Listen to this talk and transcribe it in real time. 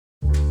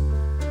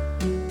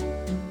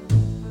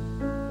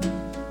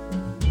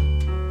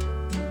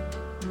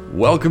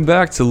Welcome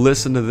back to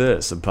Listen to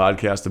This, a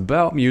podcast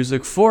about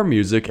music, for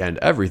music, and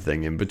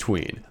everything in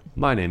between.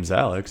 My name's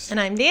Alex. And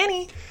I'm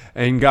Danny.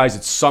 And guys,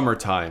 it's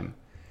summertime.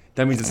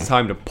 That means it's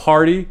time to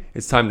party,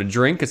 it's time to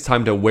drink, it's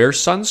time to wear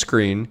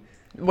sunscreen.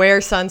 Wear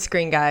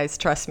sunscreen, guys.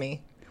 Trust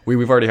me.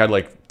 We've already had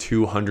like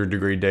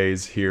 200-degree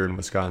days here in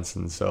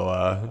Wisconsin, so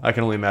I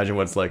can only imagine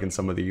what it's like in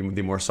some of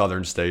the more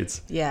southern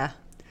states. Yeah.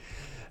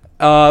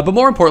 But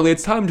more importantly,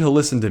 it's time to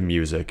listen to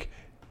music.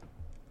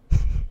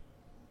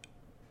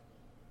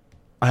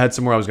 I had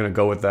somewhere I was going to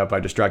go with that, but I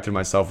distracted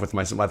myself with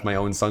my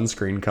own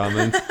sunscreen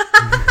comment.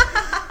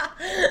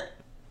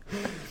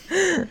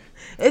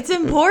 It's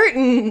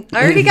important.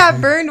 I already got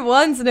burned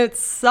once and it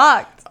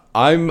sucked.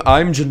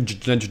 I'm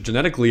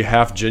genetically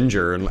half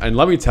ginger, and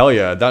let me tell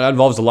you, that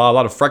involves a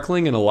lot of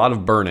freckling and a lot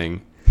of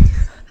burning.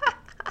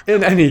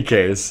 In any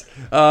case,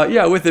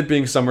 with it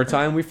being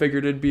summertime, we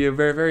figured it'd be a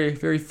very, very,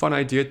 very fun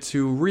idea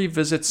to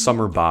revisit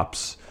summer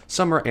bops,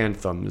 summer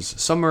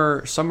anthems,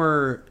 summer.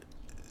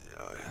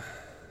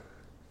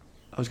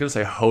 I was gonna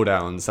say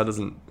hoedowns.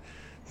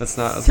 That's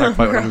not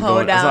quite what I'm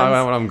going. That's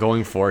not what I'm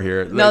going for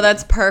here. No,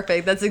 that's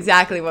perfect. That's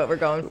exactly what we're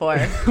going for.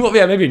 Well,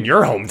 yeah, maybe in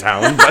your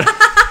hometown,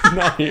 but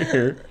not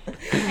here.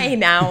 Hey,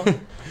 now.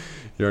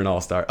 You're an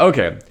all-star.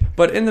 Okay,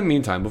 but in the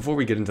meantime, before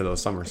we get into those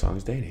summer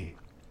songs, Danny,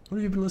 what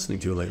have you been listening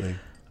to lately?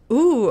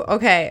 Ooh,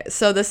 okay.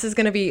 So this is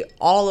gonna be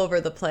all over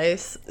the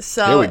place.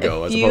 So here we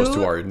go. As opposed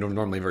to our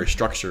normally very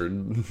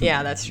structured.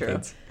 Yeah, that's true.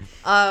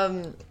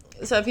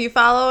 So if you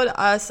followed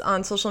us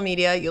on social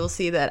media, you'll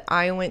see that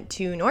I went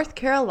to North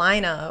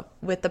Carolina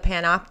with the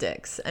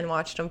Panoptics and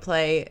watched them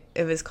play.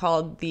 It was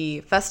called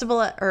the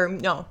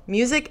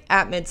Music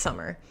at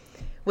Midsummer,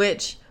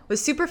 which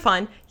was super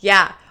fun.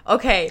 Yeah.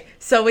 Okay.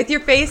 So with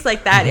your face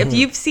like that, if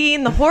you've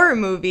seen the horror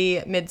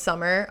movie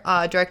Midsummer,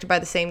 directed by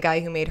the same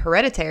guy who made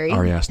Hereditary.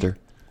 Ari Aster.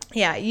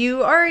 Yeah,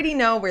 you already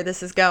know where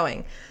this is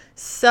going.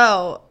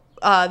 So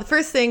the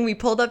first thing, we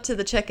pulled up to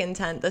the chicken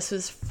tent. This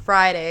was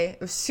Friday.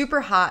 It was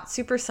super hot,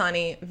 super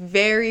sunny,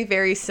 very,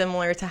 very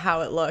similar to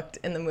how it looked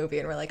in the movie.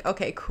 And we're like,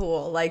 okay,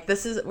 cool. Like,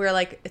 we're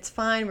like, it's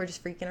fine. We're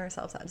just freaking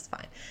ourselves out. It's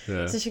fine.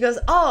 Yeah. So she goes,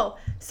 oh,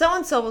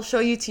 so-and-so will show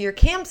you to your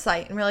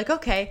campsite. And we're like,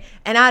 okay.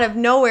 And out of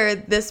nowhere,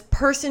 this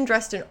person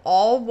dressed in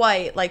all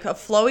white, like a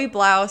flowy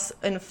blouse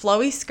and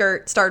flowy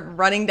skirt, started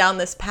running down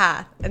this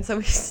path. And so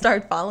we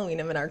started following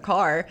him in our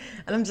car.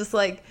 And I'm just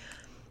like,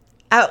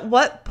 at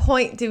what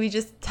point do we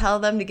just tell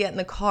them to get in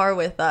the car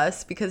with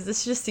us? Because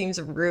this just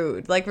seems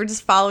rude. Like, we're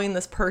just following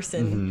this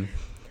person. Mm-hmm.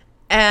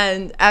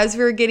 And as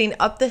we were getting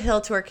up the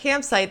hill to our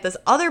campsite, this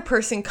other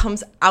person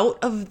comes out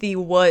of the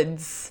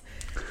woods,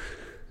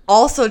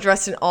 also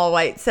dressed in all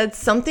white, said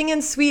something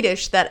in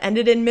Swedish that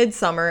ended in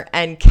midsummer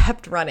and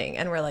kept running.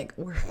 And we're like,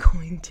 we're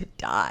going to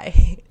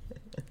die.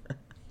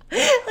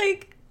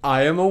 Like,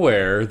 I am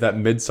aware that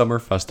midsummer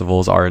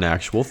festivals are an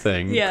actual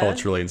thing,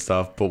 culturally and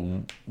stuff, but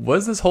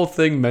was this whole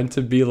thing meant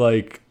to be,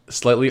 like,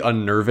 slightly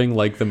unnerving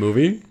like the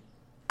movie?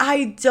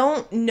 I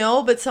don't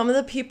know, but some of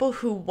the people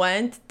who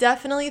went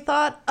definitely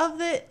thought of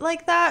it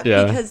like that.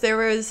 Yeah. Because there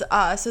was,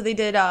 so they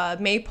did a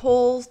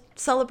maypole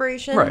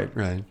celebration.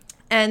 Right.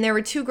 And there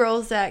were two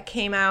girls that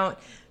came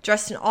out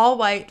dressed in all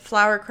white,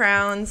 flower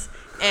crowns,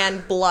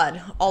 and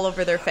blood all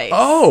over their face.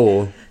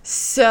 Oh.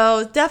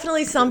 So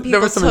definitely some people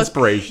there was some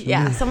inspiration.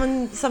 Yeah,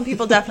 some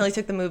people definitely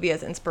took the movie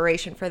as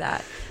inspiration for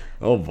that.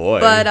 Oh boy.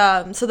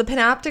 But so the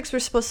Panoptics were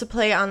supposed to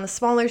play on the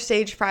smaller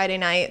stage Friday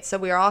night, so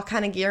we were all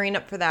kind of gearing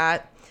up for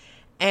that.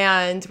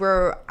 And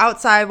we're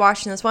outside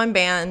watching this one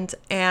band,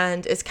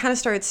 and it's kind of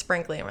started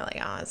sprinkling. And we're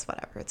like, oh, it's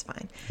whatever, it's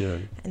fine. Yeah.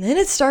 And then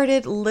it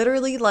started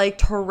literally like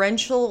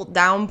torrential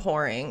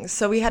downpouring.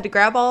 So we had to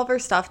grab all of our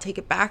stuff, take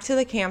it back to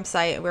the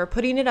campsite. We were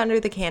putting it under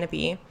the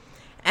canopy.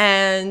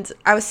 And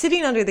I was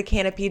sitting under the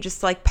canopy,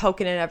 just like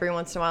poking it every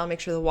once in a while to make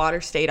sure the water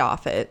stayed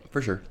off it.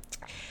 For sure.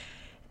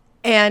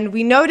 And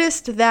we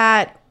noticed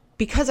that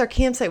because our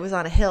campsite was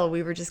on a hill,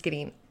 we were just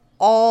getting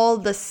all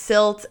the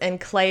silt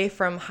and clay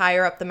from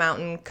higher up the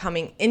mountain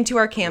coming into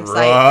our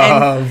campsite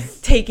and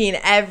taking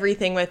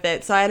everything with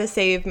it. So I had to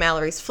save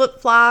Mallory's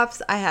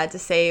flip-flops. I had to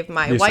save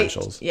my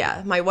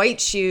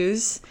white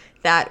shoes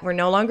that were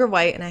no longer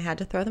white, and I had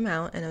to throw them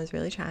out, and it was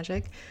really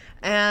tragic.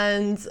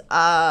 And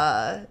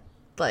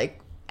like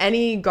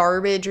any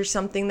garbage or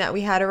something that we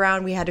had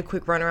around, we had to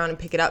quick run around and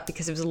pick it up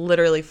because it was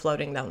literally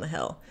floating down the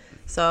hill.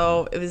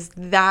 So it was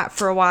that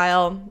for a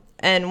while.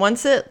 And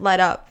once it let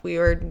up, we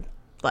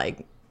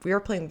were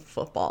playing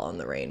football in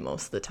the rain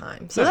most of the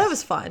time. So that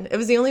was fun. It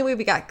was the only way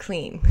we got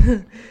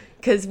clean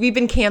because we've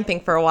been camping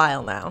for a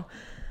while now.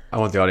 I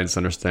want the audience to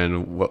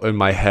understand in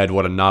my head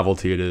what a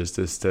novelty it is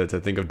to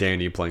think of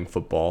Danny playing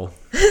football.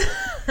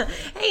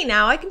 Hey,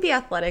 now I can be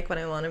athletic when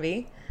I want to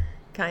be.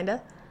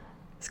 Kinda.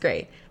 It's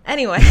great.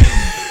 Anyway.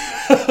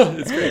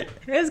 It's great.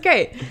 It was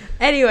great.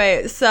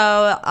 Anyway,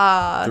 so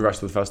the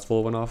rest of the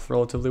festival went off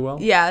relatively well.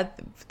 Yeah,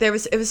 it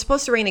was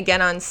supposed to rain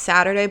again on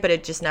Saturday, but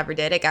it just never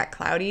did. It got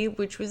cloudy,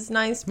 which was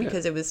nice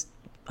because it was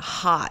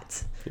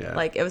hot. Yeah.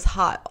 Like, it was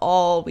hot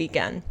all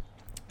weekend.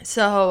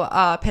 So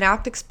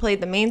Panoptics played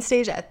the main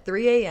stage at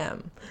 3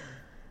 a.m.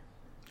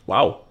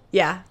 Wow.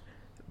 Yeah.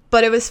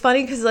 But it was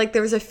funny because, like,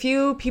 there was a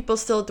few people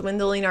still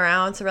dwindling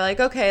around. So we're like,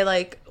 okay,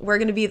 like, we're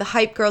going to be the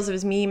hype girls. It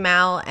was me,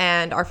 Mal,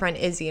 and our friend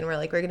Izzy. And we're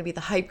like, we're going to be the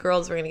hype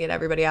girls. We're going to get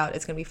everybody out.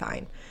 It's going to be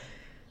fine.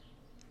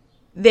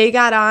 They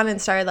got on and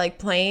started, like,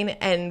 playing.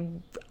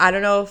 And I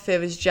don't know if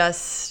it was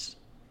just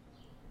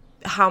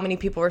how many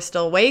people were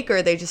still awake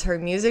or they just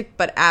heard music.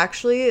 But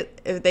actually,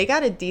 they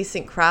got a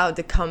decent crowd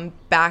to come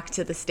back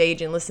to the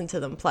stage and listen to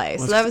them play.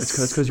 Well, so that was...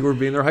 It's because you were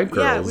being their hype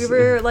girls. Yeah, we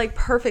were, like,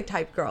 perfect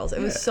hype girls.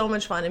 It was so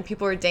much fun. And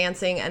people were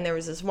dancing. And there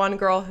was this one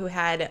girl who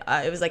had...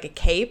 it was, like, a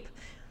cape.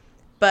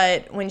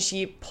 But when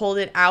she pulled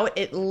it out,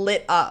 it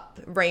lit up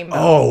rainbow.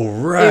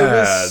 Oh, rad. It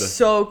was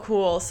so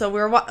cool. So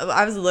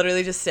I was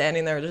literally just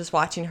standing there just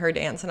watching her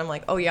dance. And I'm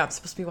like, oh, yeah, I'm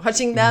supposed to be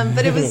watching them.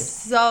 But it was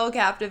so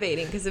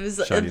captivating because it was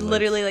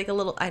literally like a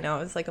little... I know,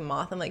 it was like a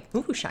moth. I'm like,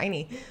 ooh,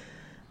 shiny.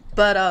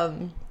 But,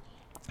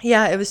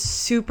 yeah, it was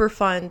super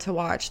fun to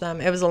watch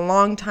them. It was a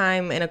long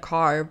time in a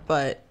car,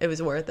 but it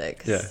was worth it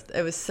because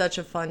it was such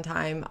a fun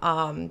time.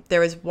 There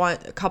was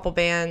a couple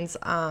bands...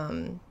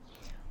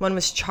 one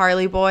was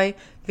Charlie Boy,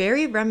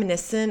 very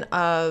reminiscent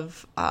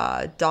of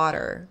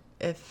Daughter.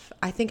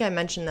 I think I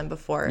mentioned them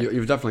before.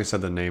 You've definitely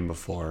said the name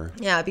before.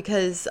 Yeah,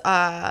 because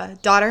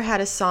Daughter had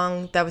a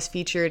song that was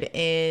featured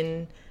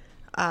in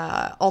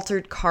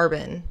Altered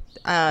Carbon.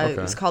 It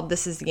was called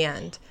This Is the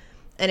End.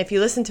 And if you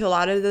listen to a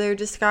lot of their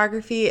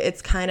discography,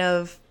 it's kind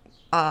of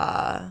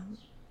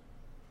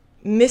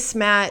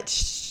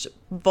mismatched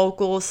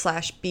vocals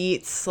 /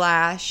 beats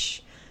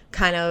 /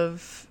 kind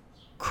of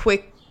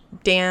quick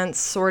dance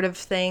sort of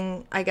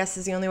thing, I guess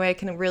is the only way I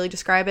can really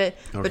describe it.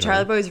 Okay. But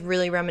Charlie Boy is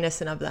really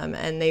reminiscent of them,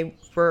 and they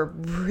were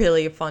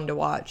really fun to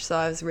watch. So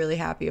I was really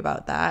happy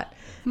about that.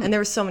 And there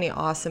were so many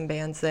awesome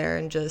bands there,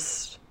 and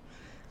just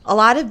a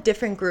lot of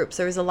different groups.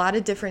 There was a lot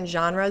of different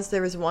genres.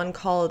 There was one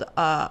called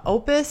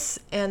Opus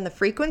and the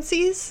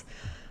Frequencies,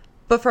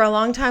 but for a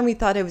long time we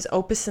thought it was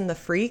Opus and the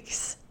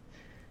Freaks,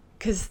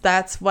 because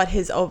that's what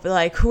his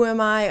like, who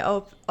am I,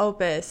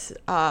 Opus?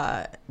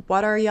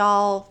 What are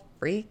y'all,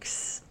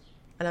 freaks?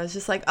 And I was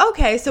just like,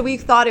 okay, so we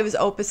thought it was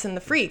Opus and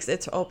the Freaks.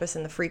 It's Opus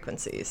and the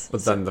Frequencies.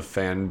 But then the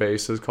fan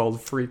base is called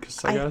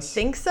Freaks, I guess? I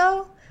think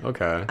so.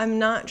 Okay. I'm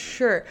not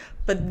sure.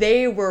 But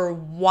they were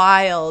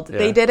wild. Yeah.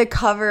 They did a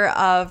cover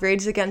of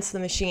Rage Against the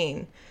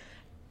Machine.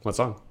 What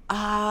song?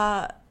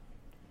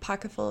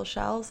 Pocket Full of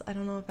Shells. I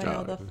don't know if I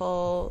know the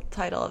full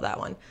title of that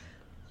one.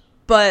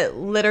 But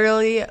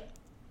literally,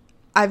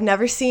 I've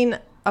never seen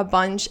a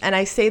bunch, and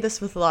I say this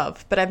with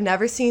love, but I've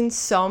never seen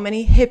so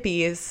many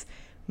hippies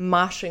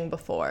moshing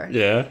before.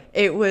 Yeah.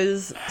 It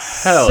was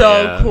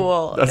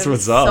cool. That's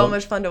what's up. So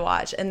much fun to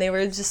watch. And they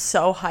were just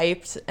so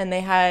hyped. And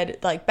they had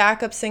like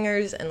backup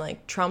singers and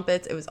like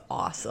trumpets. It was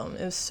awesome.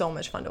 It was so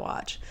much fun to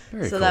watch.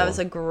 Very cool. That was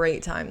a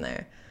great time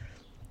there.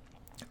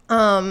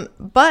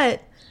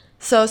 But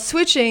so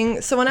switching.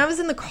 So when I was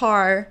in the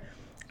car,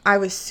 I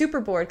was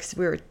super bored because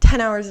we were 10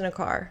 hours in a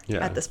car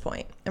at this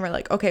point. And we're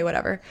like, okay,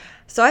 whatever.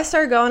 So I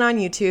started going on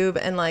YouTube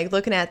and like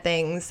looking at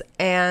things,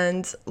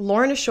 and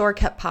Lorna Shore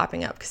kept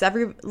popping up because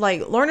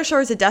Lorna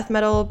Shore is a death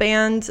metal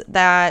band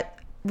that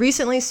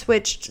recently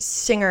switched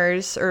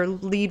singers or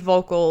lead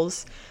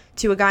vocals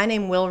to a guy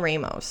named Will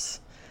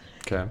Ramos.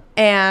 Okay.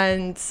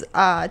 And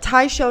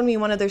Ty showed me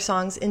one of their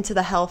songs, Into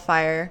the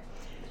Hellfire.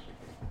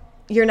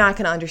 You're not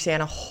going to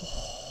understand a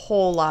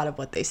whole lot of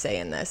what they say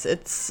in this.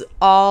 It's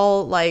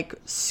all like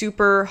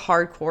super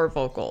hardcore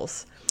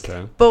vocals.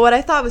 Okay. But what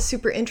I thought was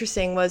super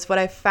interesting was what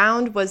I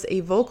found was a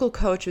vocal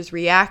coach was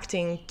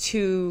reacting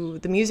to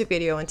the music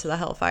video Into the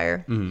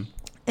Hellfire. Mm-hmm.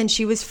 And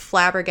she was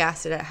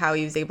flabbergasted at how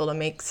he was able to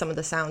make some of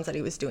the sounds that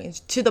he was doing,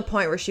 to the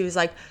point where she was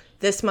like,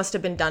 this must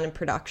have been done in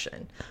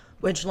production,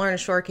 which Lorna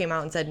Shore came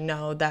out and said,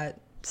 no,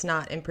 that's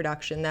not in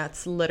production.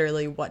 That's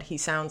literally what he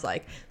sounds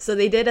like. So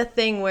they did a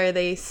thing where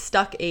they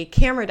stuck a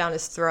camera down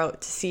his throat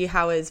to see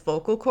how his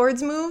vocal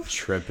cords move.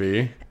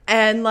 Trippy.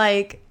 And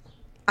like,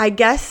 I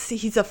guess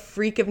he's a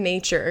freak of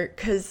nature,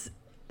 because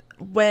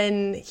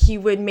when he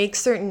would make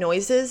certain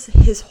noises,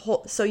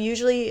 so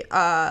usually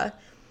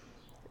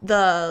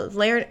the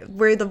layer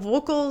where the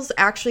vocals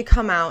actually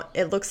come out,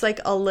 it looks like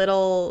a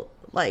little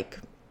like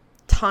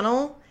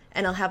tunnel,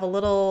 and it'll have a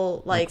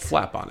little like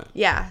flap on it.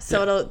 Yeah,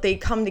 so they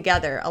come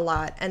together a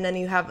lot, and then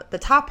you have the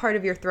top part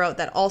of your throat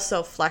that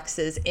also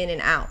flexes in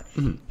and out.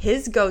 Mm-hmm.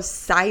 His goes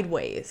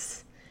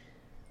sideways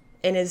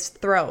in his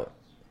throat.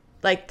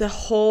 Like the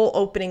whole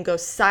opening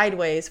goes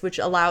sideways, which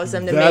allows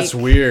them to make... That's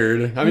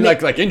weird. I mean,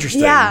 like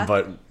interesting,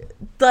 but...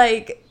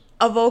 Like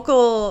a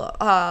vocal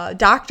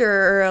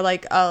doctor or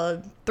like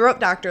a throat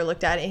doctor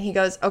looked at it and he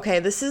goes, okay,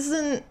 this is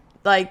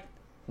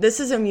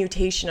a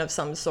mutation of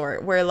some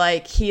sort where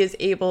like he is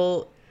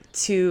able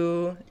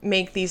to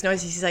make these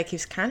noises. He's like, he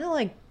was kind of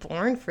like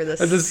born for this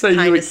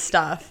kind of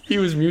stuff. He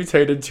was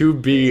mutated to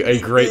be a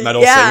great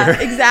metal singer. Yeah,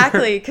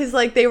 exactly. Because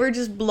like they were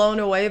just blown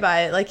away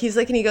by it. Like he's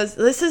like, and he goes,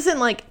 this isn't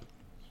like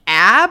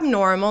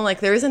abnormal. Like,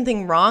 there isn't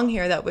anything wrong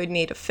here that would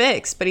need to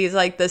fix. But he's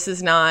like, this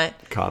is not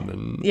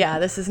common. Yeah,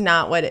 this is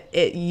not what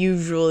it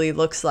usually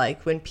looks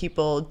like when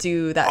people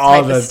do that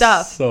type of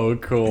stuff. So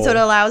cool. So it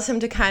allows him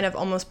to kind of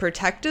almost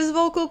protect his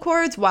vocal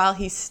cords while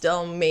he's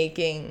still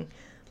making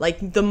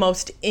like the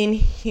most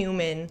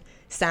inhuman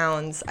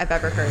sounds I've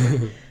ever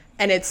heard.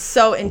 And it's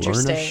so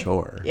interesting. Lorna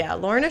Shore. Yeah,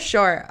 Lorna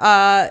Shore.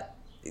 I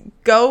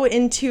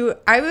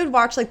would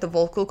watch like the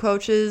vocal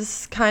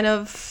coaches kind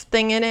of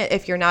thing in it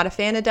if you're not a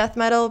fan of death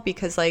metal,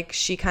 because like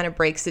she kind of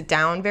breaks it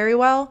down very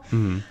well.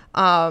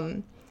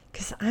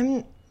 Because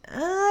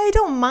I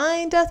don't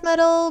mind death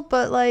metal,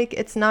 but like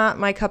it's not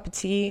my cup of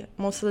tea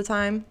most of the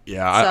time.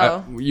 Yeah,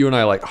 so. You and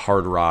I like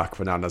hard rock,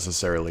 but not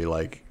necessarily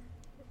like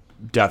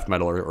death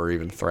metal or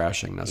even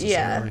thrashing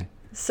necessarily. Yeah.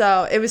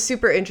 So it was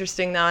super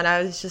interesting though, and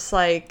I was just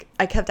like,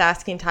 I kept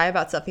asking Ty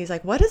about stuff. He's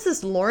like, what is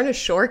this Lorna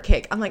Shore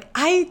kick? I'm like,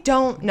 I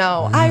don't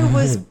know. I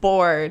was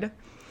bored.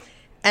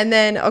 And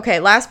then, okay,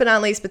 last but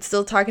not least, but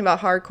still talking about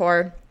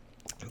hardcore,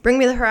 Bring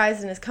Me the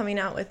Horizon is coming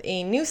out with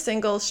a new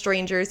single,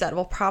 Strangers, that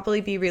will probably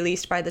be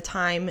released by the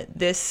time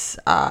this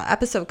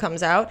episode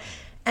comes out.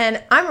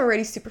 And I'm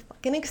already super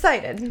fucking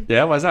excited.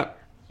 Yeah, why is that?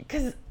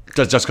 Because...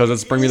 Just because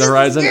it's Bring Me the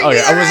Horizon? Bring Me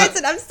the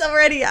Horizon. I'm so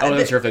ready. I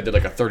wasn't sure if they did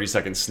like a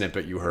 30-second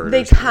snippet you heard.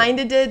 They kind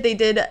of did. They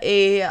did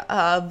a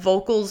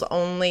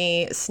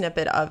vocals-only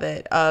snippet of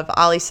it, of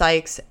Ollie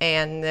Sykes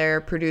and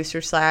their producer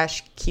 /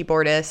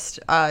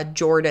 keyboardist,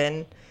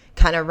 Jordan,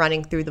 kind of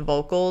running through the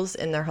vocals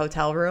in their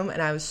hotel room.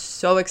 And I was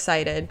so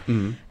excited.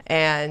 Mm-hmm.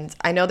 And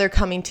I know they're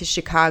coming to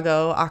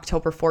Chicago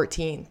October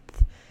 14th.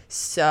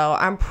 So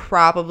I'm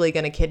probably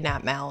going to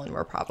kidnap Mal, and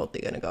we're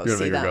probably going to go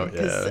see them.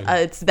 Because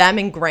it's them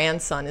and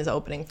Grandson is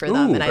opening for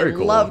them. And I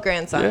love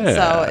Grandson. Yeah.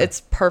 So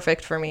it's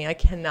perfect for me. I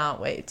cannot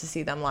wait to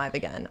see them live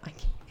again. I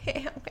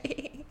can't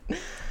wait.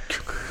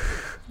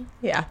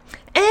 Yeah.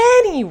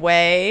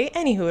 Anyway,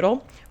 any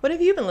hoodle. What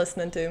have you been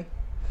listening to?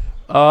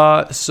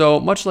 So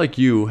much like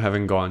you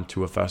having gone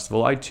to a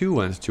festival, I too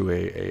went to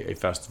a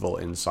festival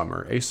in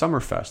summer. A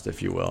Summerfest,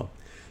 if you will.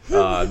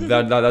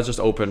 That just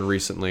opened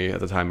recently at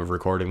the time of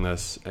recording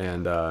this,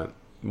 and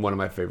one of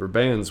my favorite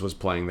bands was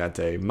playing that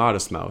day,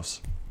 Modest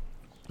Mouse.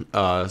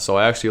 So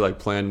I actually like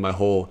planned my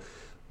whole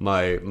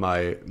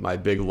my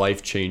big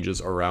life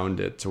changes around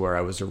it, to where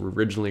I was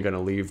originally going to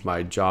leave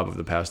my job of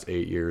the past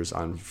 8 years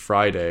on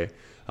Friday.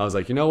 I was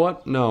like, you know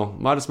what? No,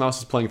 Modest Mouse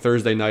is playing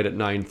Thursday night at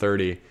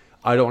 9:30.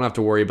 I don't have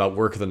to worry about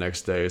work the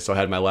next day, so I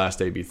had my last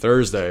day be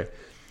Thursday.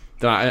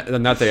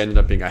 Then that day ended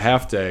up being a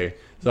half day.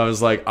 So I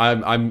was like,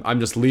 I'm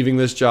just leaving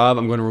this job.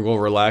 I'm going to go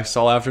relax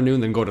all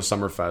afternoon, then go to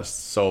Summerfest.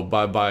 So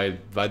by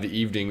the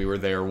evening, we were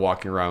there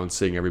walking around,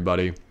 seeing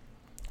everybody.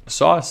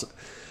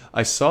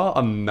 I saw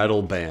a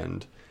metal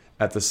band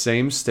at the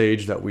same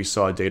stage that we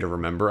saw Day to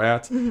Remember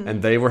at,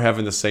 and they were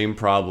having the same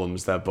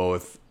problems that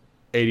both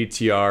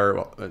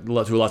ADTR,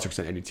 to a lesser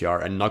extent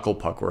ADTR, and Knuckle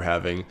Puck were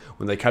having,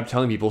 when they kept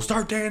telling people,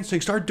 start dancing,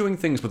 start doing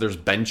things, but there's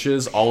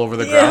benches all over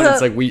the ground.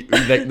 It's like,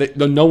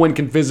 no one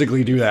can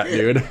physically do that,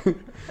 dude.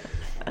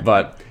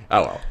 But,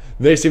 oh well.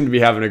 They seemed to be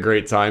having a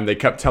great time. They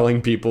kept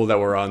telling people that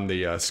were on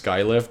the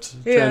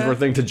skylift transfer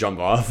thing to jump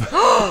off.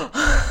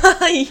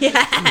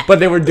 Yeah. But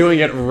they were doing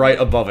it right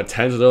above a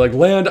tent. So they're like,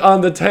 land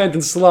on the tent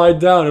and slide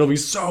down. It'll be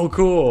so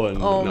cool. And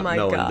no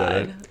one did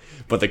it.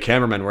 But the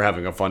cameramen were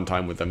having a fun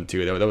time with them,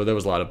 too. There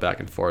was a lot of back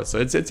and forth. So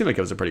it seemed like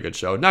it was a pretty good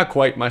show. Not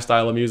quite my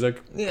style of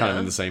music. Yeah. Kind of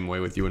in the same way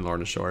with you and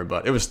Lorna Shore.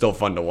 But it was still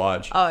fun to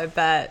watch. Oh, I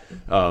bet.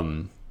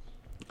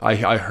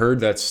 I heard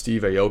that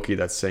Steve Aoki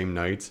that same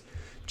night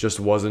just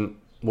wasn't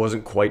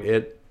quite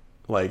it.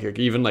 Like,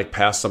 even like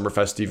past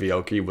Summerfest Steve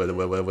Aoki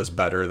was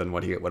better than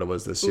what it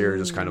was this year.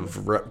 Just kind of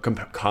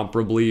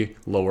comparably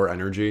lower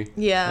energy.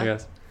 Yeah. I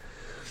guess.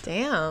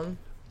 Damn.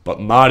 But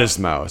Modest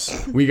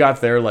Mouse, we got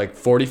there like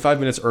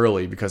 45 minutes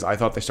early because I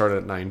thought they started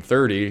at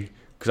 9:30,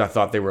 because I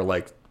thought they were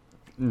like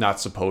not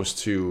supposed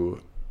to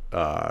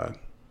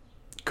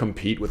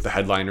compete with the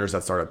headliners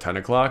that start at 10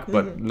 o'clock.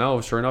 But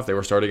no, sure enough, they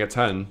were starting at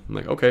 10. I'm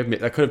like, okay,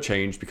 that could have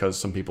changed because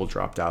some people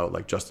dropped out,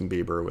 like Justin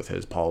Bieber with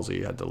his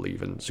palsy had to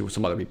leave, and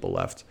some other people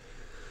left.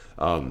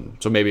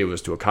 So maybe it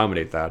was to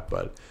accommodate that.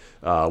 But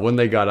when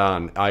they got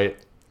on, I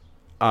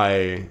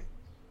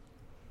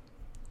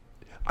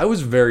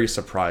was very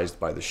surprised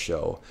by the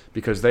show,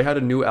 because they had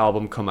a new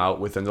album come out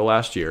within the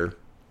last year.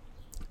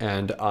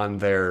 And on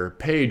their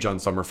page on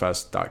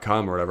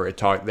summerfest.com or whatever,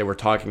 they were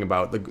talking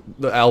about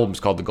the album's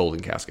called The Golden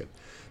Casket.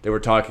 They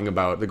were talking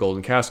about The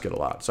Golden Casket a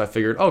lot. So I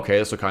figured, okay,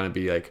 this will kind of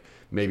be like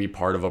maybe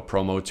part of a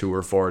promo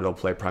tour for it. They'll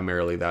play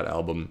primarily that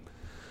album,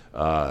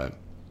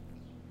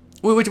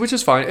 which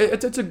is fine.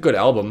 It's a good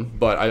album,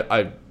 but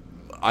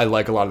I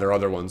like a lot of their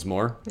other ones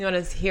more. You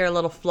want to hear a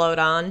little Float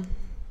On?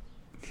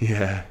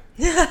 Yeah.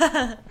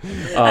 That's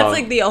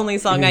like the only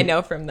song I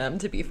know from them,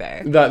 to be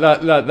fair.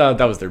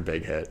 That was their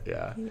big hit,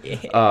 yeah.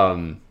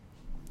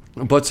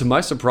 But to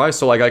my surprise,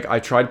 so like I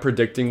tried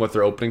predicting what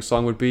their opening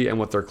song would be and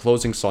what their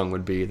closing song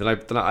would be. Then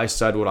I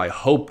said what I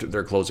hoped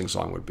their closing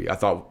song would be.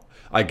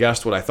 I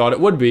guessed what I thought it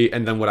would be,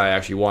 and then what I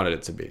actually wanted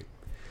it to be.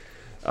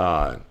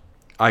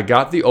 I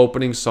got the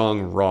opening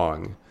song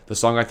wrong, The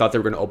song I thought they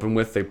were going to open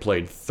with, they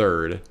played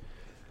third.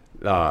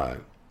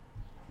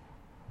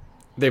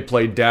 They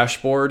played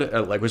Dashboard,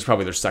 which was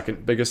probably their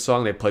second biggest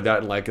song. They played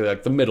that in like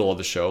the middle of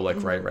the show,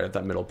 like right at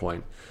that middle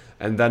point.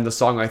 And then the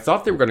song I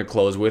thought they were going to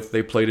close with,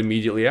 they played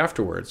immediately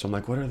afterwards. So I'm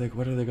like, what are they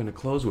going to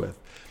close with?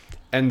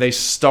 And they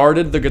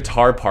started the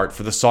guitar part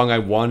for the song I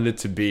wanted it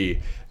to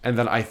be. And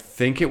then I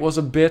think it was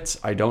a bit.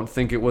 I don't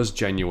think it was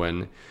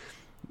genuine.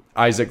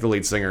 Isaac, the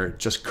lead singer,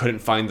 just couldn't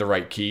find the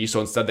right key.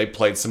 So instead they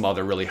played some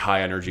other really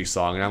high energy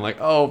song. And I'm like,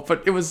 oh,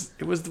 but it was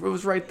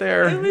right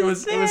there. It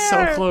was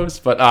so close.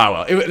 But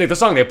the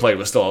song they played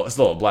was still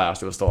a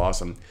blast. It was still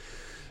awesome.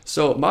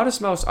 So Modest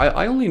Mouse,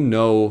 I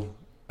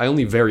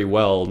only very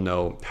well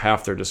know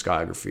half their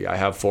discography. I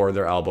have 4 of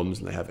their albums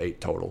and they have 8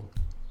 total.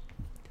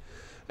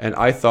 And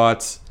I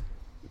thought,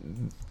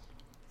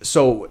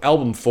 so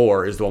album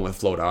 4 is the one with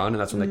Float On,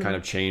 and that's when they kind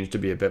of changed to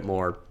be a bit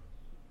more,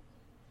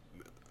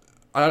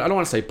 I don't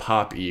want to say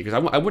pop-y, because I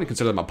wouldn't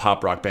consider them a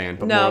pop rock band,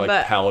 but more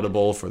like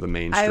palatable for the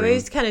mainstream. I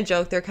always kind of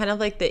joke, they're kind of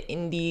like the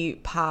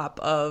indie pop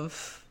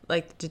of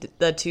like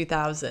the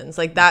 2000s.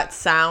 Like that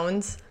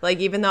sound, like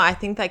even though I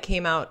think that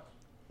came out,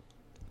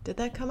 did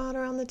that come out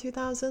around the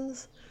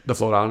 2000s? The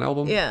Float On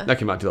album? Yeah. That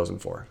came out in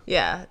 2004.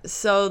 Yeah.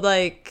 So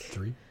like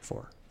 3,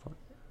 4.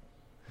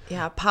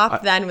 Yeah,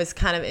 pop then was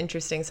kind of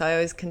interesting, so I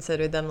always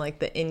considered them like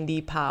the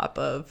indie pop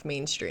of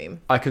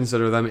mainstream. I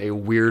consider them a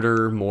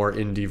weirder, more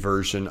indie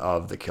version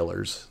of the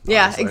Killers.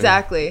 Yeah, honestly.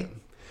 exactly.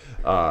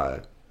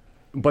 But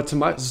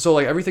so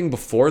like everything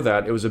before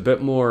that, it was a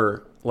bit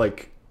more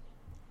like,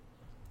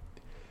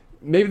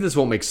 maybe this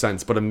won't make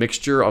sense, but a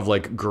mixture of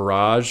like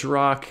garage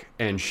rock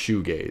and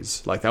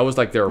shoegaze. Like that was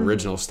like their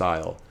original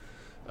style.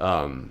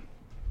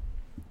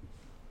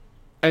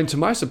 And to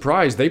my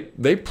surprise, they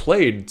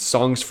played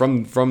songs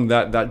from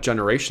that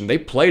generation. They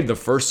played the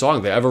first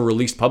song they ever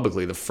released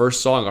publicly, the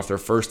first song off their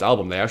first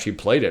album. They actually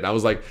played it. And I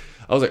was like,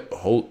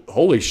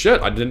 holy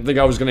shit! I didn't think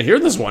I was going to hear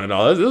this one at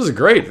all. This is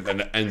great,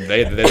 and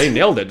they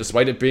nailed it,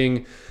 despite it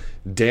being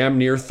damn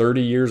near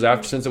 30 years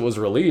after since it was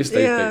released.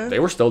 They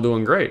were still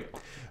doing great.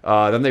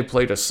 Then they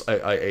played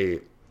a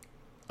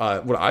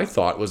what I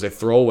thought was a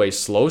throwaway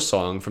slow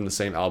song from the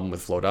same album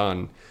with Float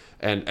On,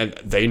 and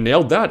they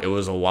nailed that. It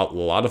was a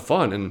lot of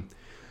fun, and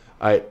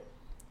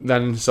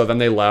then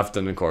they left,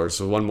 and of course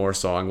one more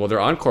song. Well,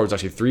 their encore was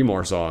actually 3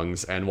 more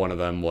songs, and one of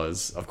them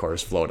was, of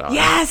course, Float On.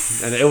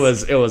 Yes, and it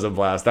was a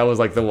blast. That was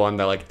like the one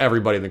that like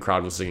everybody in the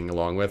crowd was singing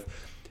along with,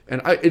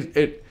 and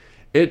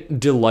it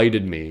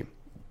delighted me.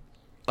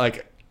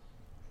 Like,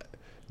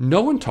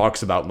 no one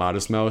talks about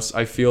Modest Mouse,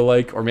 I feel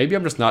like, or maybe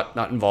I'm just not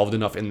involved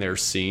enough in their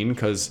scene,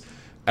 because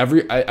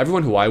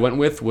everyone who I went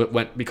with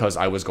went because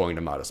I was going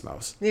to Modest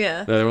Mouse.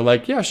 Yeah. They were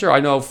like, yeah, sure, I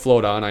know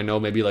Float On. I know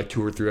maybe like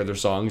 2 or 3 other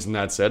songs, and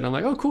that's it. And I'm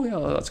like, oh, cool, yeah,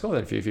 let's go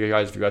then. If you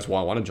guys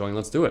want to join,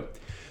 let's do it.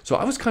 So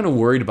I was kind of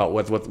worried about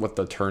what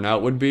the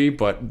turnout would be,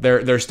 but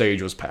their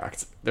stage was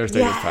packed. Their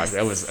stage was packed.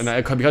 It was,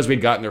 because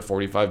we'd gotten there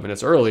 45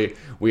 minutes early,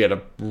 we had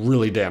a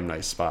really damn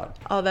nice spot.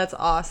 Oh, that's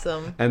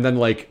awesome. And then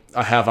like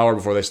a half hour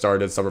before they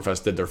started,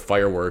 Summerfest did their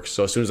fireworks.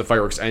 So as soon as the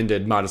fireworks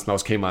ended, Modest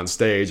Mouse came on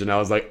stage, and I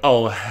was like,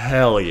 oh,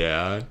 hell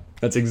yeah.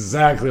 That's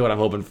exactly what I'm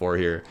hoping for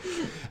here.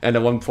 And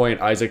at one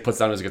point, Isaac puts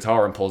down his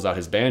guitar and pulls out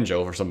his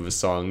banjo for some of his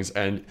songs.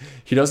 And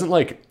he doesn't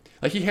like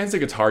he hands the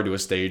guitar to a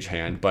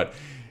stagehand, but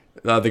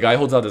the guy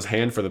holds out his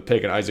hand for the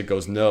pick, and Isaac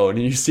goes no.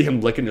 And you see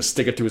him licking to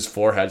stick it to his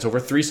forehead. So for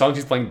 3 songs,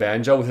 he's playing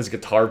banjo with his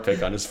guitar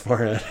pick on his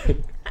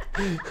forehead.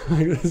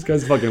 This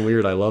guy's fucking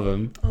weird. I love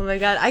him. Oh my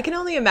God. I can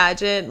only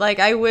imagine. Like,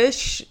 I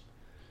wish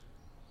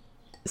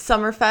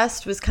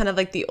Summerfest was kind of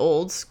like the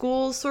old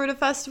school sort of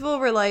festival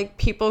where like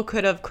people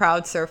could have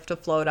crowd surfed to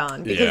Float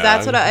On, because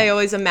that's what I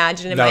always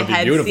imagine in my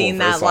head, seeing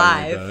that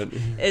live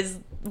is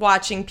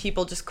watching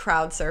people just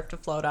crowd surf to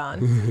Float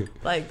On.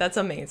 Like, that's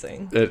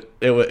amazing.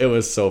 It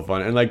was so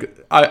fun. And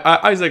like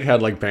Isaac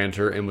had like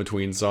banter in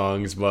between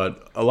songs,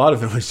 but a lot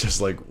of it was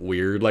just like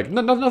weird, like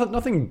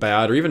nothing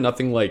bad or even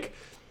nothing like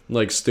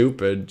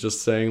stupid,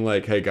 just saying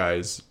like, hey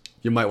guys,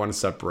 you might want to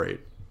separate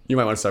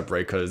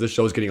because this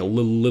show's getting a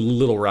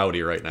little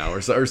rowdy right now,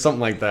 or something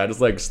like that. It's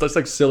like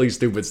silly,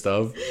 stupid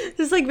stuff.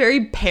 It's like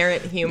very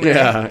parent humor.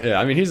 Yeah.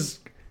 I mean, he's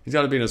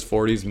got to be in his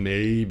 40s,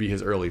 maybe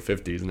his early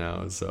 50s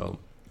now. So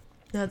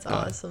that's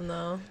awesome,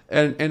 though.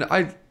 And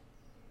I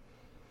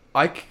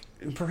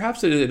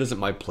perhaps it isn't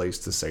my place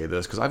to say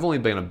this, because I've only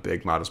been a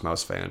big Modest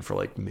Mouse fan for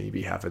like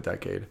maybe half a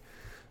decade,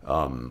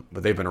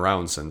 but they've been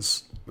around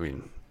since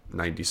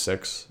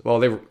 96.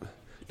 Well,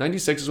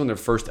 96 is when their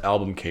first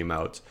album came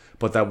out.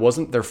 But that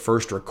wasn't their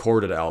first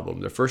recorded album.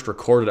 Their first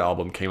recorded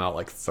album came out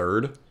like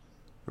 3rd, or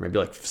maybe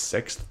like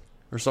 6th,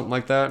 or something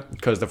like that.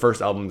 Because the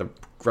first album, the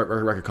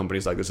record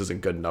company's like, this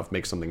isn't good enough,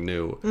 make something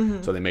new.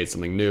 Mm-hmm. So they made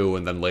something new,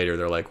 and then later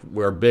they're like,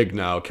 we're big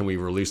now, can we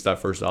release that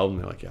first album?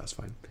 They're like, yeah, it's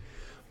fine.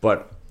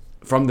 But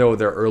from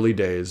their early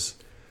days,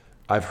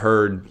 I've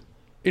heard,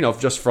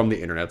 just from the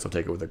internet, so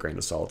take it with a grain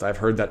of salt, I've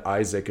heard that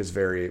Isaac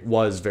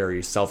was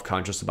very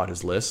self-conscious about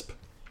his lisp.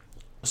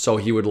 So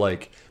he would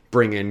like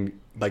bring in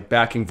like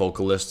backing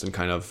vocalists and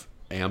kind of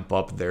amp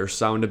up their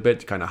sound a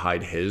bit to kind of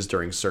hide his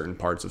during certain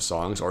parts of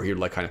songs, or he would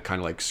like kind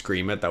of like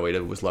scream it that way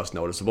it was less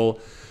noticeable.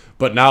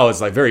 But now it's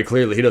like very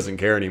clearly he doesn't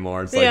care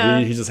anymore. It's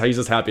like he's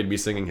just happy to be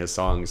singing his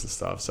songs and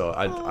stuff. So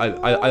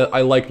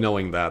I like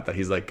knowing that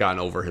he's like gotten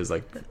over his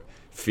like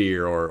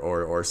fear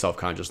or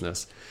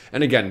self-consciousness.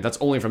 And again, that's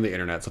only from the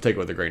internet, so take it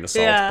with a grain of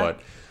salt.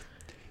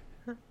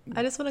 But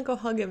I just want to go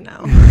hug him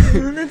now.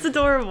 That's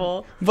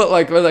adorable. But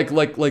like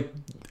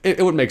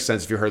it would make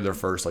sense if you heard their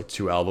first like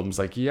 2 albums.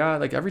 Like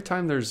like every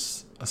time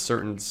there's a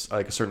certain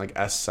like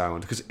S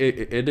sound, because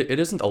it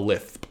isn't a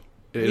lisp.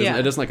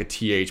 It isn't like a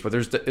TH, but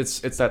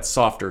it's that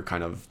softer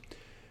kind of.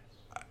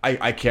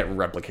 I can't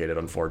replicate it,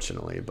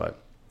 unfortunately, but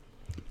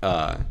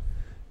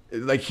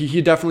like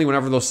he definitely,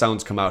 whenever those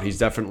sounds come out, he's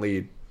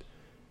definitely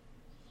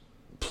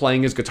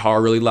playing his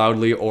guitar really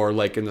loudly, or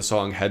like in the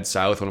song Head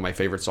South, one of my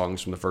favorite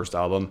songs from the first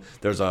album,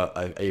 there's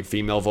a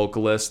female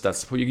vocalist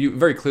that's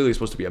very clearly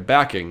supposed to be a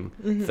backing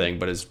thing,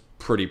 but is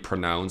pretty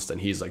pronounced, and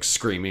he's like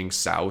screaming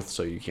south,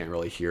 so you can't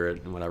really hear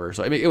it and whatever.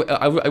 So I mean,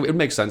 it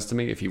makes sense to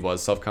me if he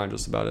was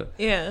self-conscious about it.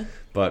 Yeah.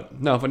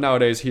 But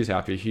nowadays he's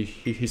happy.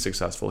 He's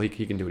successful. He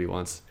can do what he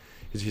wants.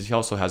 He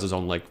also has his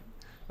own like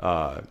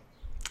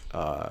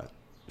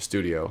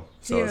studio,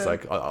 so it's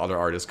like other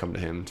artists come to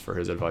him for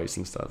his advice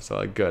and stuff. So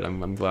like, good.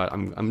 I'm glad.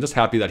 I'm just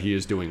happy that he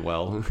is doing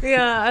well.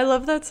 Yeah, I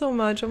love that so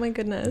much. Oh my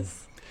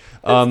goodness,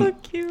 that's so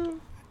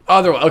cute.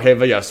 Okay,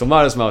 but yeah. So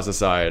Modest Mouse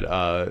aside,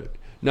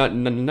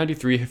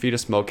 93 Feet of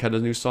Smoke had a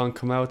new song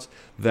come out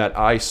that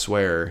I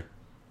swear,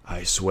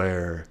 I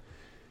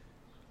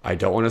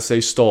don't want to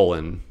say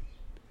stolen,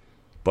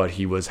 but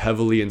he was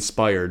heavily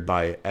inspired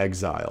by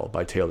Exile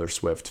by Taylor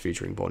Swift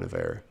featuring Bon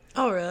Iver.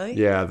 Oh, really?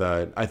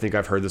 Yeah, I think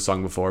I've heard the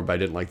song before, but I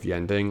didn't like the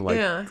ending.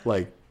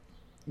 Like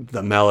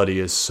the melody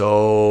is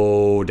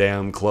so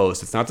damn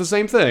close. It's not the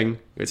same thing.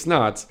 It's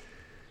not.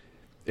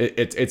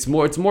 It's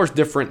more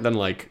different than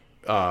like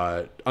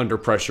Under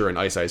Pressure and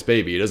Ice Ice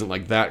Baby. It isn't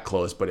like that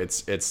close, but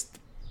it's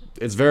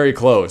very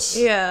close.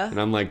 Yeah. And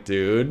I'm like,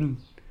 dude,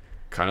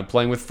 kind of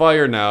playing with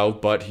fire now,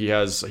 but he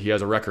has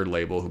a record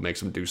label who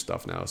makes him do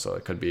stuff now, so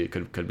it could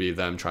be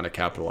them trying to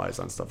capitalize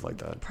on stuff like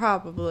that.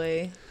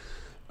 Probably.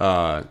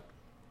 I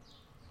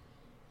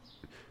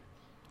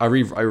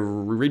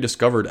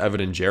rediscovered Evan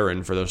and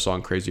Jaron for their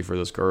song "Crazy for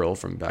This Girl"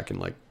 from back in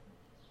like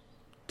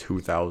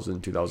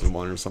 2000,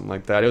 2001 or something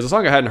like that. It was a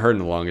song I hadn't heard in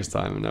the longest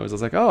time, and I was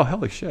just like, oh,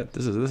 holy shit,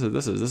 this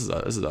is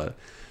a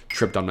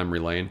trip down memory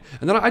lane.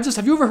 And then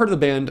have you ever heard of the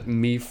band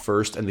Me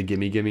First and the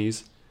Gimme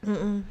Gimmes?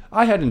 Mm-mm.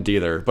 I hadn't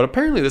either, but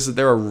apparently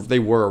they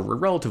were a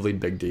relatively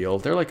big deal.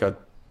 They're like a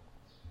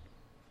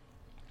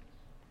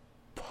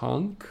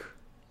punk,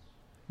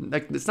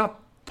 like it's not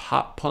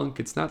pop punk,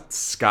 it's not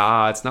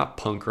ska, it's not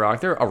punk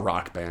rock. They're a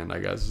rock band, I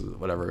guess,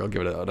 whatever. I'll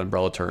give it an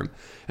umbrella term.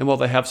 And while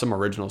they have some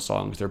original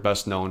songs, they're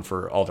best known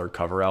for all their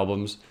cover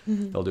albums.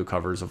 Mm-hmm. They'll do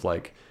covers of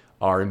like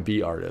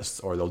R&B artists,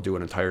 or they'll do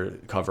an entire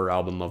cover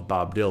album of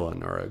Bob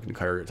Dylan, or an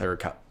entire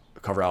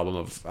cover album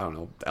of, I don't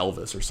know,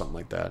 Elvis or something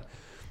like that.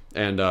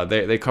 And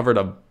they covered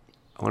I want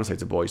to say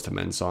it's a Boyz II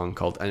Men song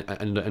called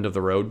End of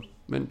the Road.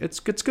 And it's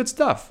good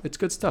stuff. It's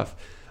good stuff.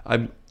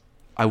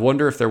 I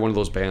wonder if they're one of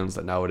those bands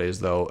that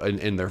nowadays, though,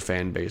 in their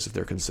fan base, if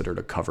they're considered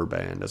a cover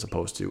band as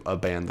opposed to a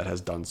band that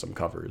has done some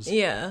covers.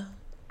 Yeah.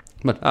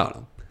 But I don't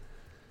know.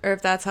 Or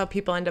if that's how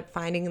people end up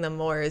finding them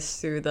more, is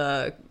through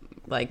the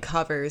like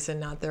covers and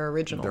not their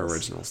originals. Their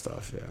original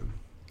stuff, yeah.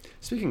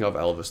 Speaking of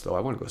Elvis, though, I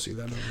want to go see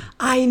that movie.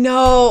 I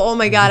know. Oh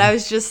my God. I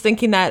was just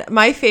thinking that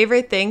my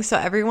favorite thing. So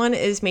everyone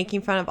is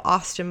making fun of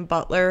Austin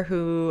Butler,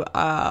 who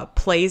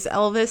plays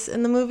Elvis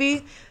in the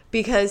movie,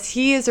 because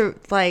he is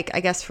I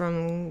guess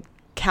from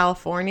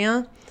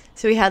California,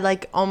 so he had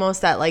like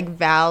almost that like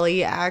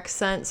valley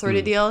accent sort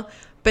of deal.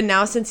 But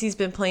now, since he's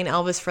been playing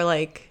Elvis for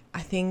like,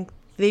 I think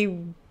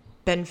they've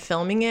been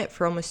filming it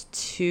for almost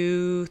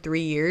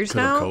 2-3 years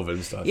now. COVID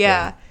and stuff.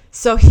 Yeah.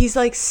 So he's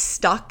like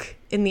stuck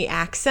in the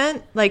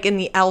accent, like in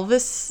the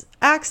Elvis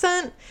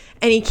accent,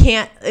 and he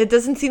can't. It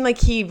doesn't seem like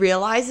he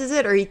realizes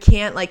it, or he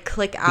can't like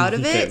click out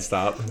of it. He can't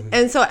stop.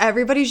 And so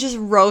everybody's just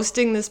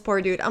roasting this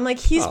poor dude. I'm like,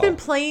 he's been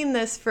playing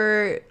this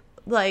for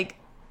like,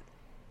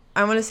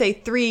 I want to say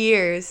 3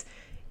 years.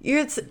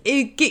 You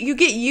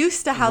get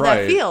used to how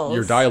that feels.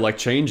 Your dialect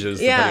changes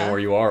depending on where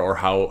you are, or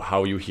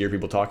how you hear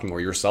people talking, or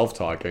yourself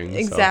talking.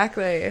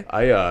 Exactly.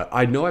 So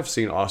I know I've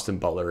seen Austin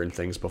Butler in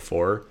things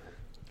before.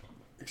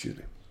 Excuse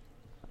me.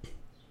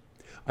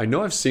 I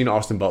know I've seen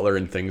Austin Butler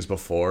in things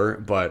before,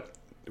 but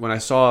when I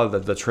saw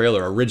the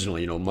trailer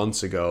originally,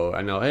 months ago,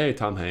 I know, hey,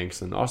 Tom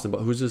Hanks and Austin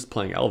Butler, who's just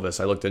playing Elvis?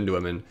 I looked into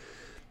him, and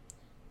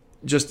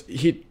just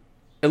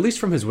at least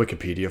from his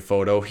Wikipedia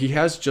photo, he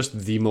has just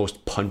the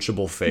most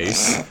punchable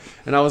face.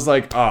 And I was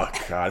like, oh,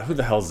 God, who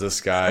the hell's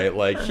this guy?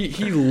 Like,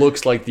 he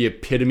looks like the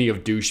epitome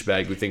of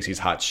douchebag who thinks he's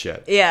hot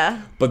shit.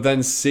 Yeah. But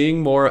then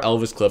seeing more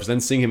Elvis clips, then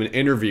seeing him in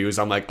interviews,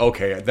 I'm like,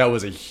 okay, that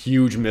was a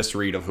huge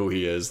misread of who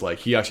he is. Like,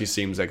 he actually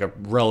seems like a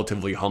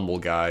relatively humble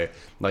guy.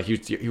 Like,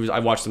 I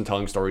watched him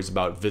telling stories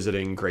about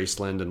visiting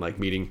Graceland and, like,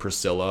 meeting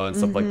Priscilla and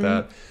stuff like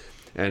that.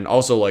 And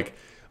also, like,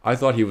 I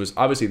thought he was,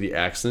 obviously the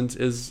accent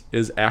is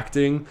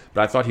acting,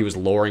 but I thought he was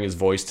lowering his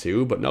voice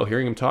too. But no,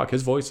 hearing him talk,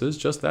 his voice is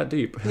just that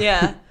deep.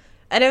 Yeah.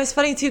 And it was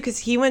funny too because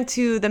he went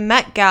to the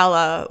Met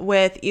Gala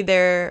with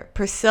either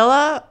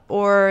Priscilla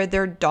or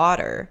their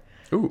daughter.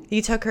 Ooh.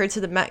 He took her to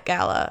the Met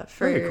Gala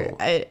for. Very cool.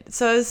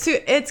 So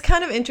it's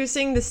kind of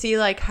interesting to see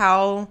like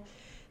how,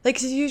 like,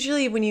 'cause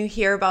usually when you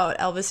hear about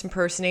Elvis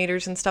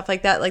impersonators and stuff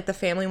like that, like the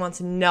family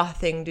wants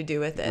nothing to do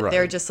with it. Right.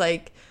 They're just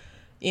like,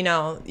 you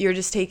know, you're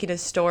just taking a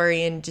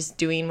story and just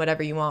doing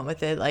whatever you want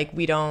with it. Like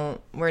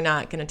we're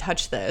not gonna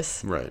touch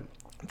this. Right.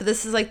 But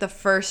this is like the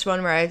first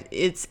one where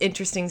it's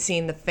interesting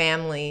seeing the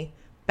family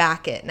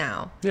back it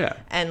now. Yeah.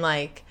 And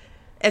like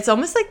it's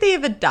almost like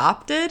they've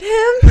adopted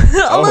him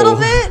a little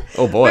bit.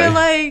 Oh boy. Where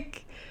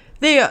like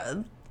they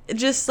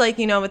just like,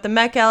 you know, with the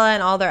Met Gala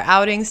and all their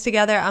outings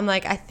together, I'm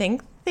like, I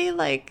think they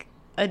like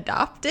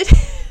adopted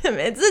him.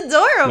 It's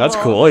adorable. That's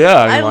cool. Yeah.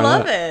 I why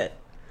love not? it.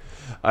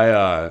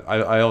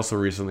 I also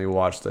recently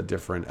watched a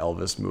different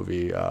Elvis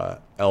movie,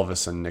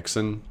 Elvis and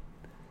Nixon.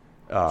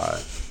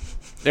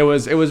 It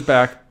was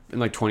back in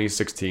like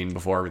 2016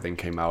 before everything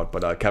came out,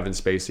 but Kevin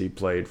Spacey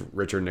played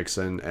Richard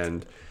Nixon,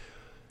 and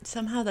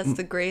Somehow that's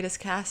the greatest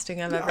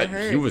casting I've ever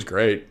heard. he was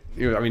great.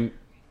 I mean,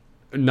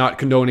 not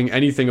condoning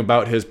anything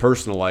about his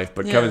personal life,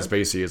 but Yeah. Kevin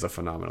Spacey is a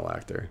phenomenal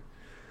actor.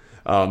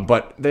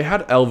 But they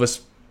had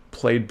Elvis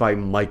played by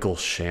Michael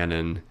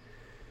Shannon,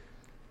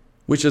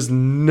 which is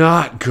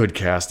not good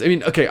cast. I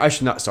mean, okay, I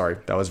should not. Sorry,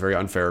 that was very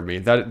unfair of me.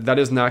 That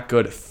is not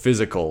good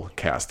physical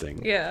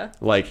casting. Yeah.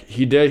 Like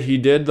he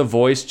did the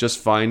voice just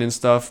fine and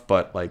stuff,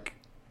 but like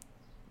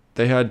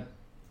they had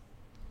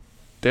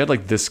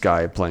like this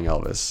guy playing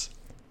Elvis.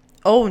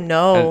 Oh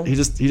no. And he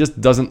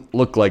just doesn't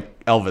look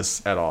like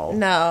Elvis at all.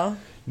 No.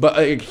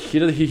 But he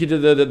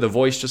did the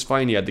voice just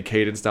fine. He had the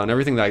cadence down.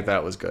 Everything like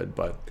that was good.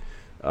 But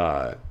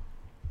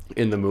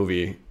in the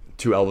movie,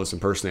 two Elvis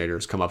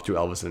impersonators come up to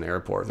Elvis in an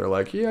airport. They're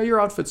like, "Yeah, your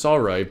outfit's all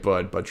right,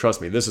 but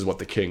trust me, this is what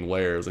the king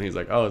wears." And he's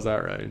like, "Oh, is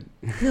that right?"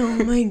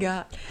 Oh my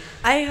god.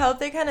 I hope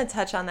they kind of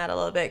touch on that a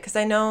little bit because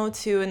I know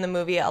too in the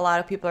movie a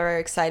lot of people are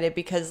excited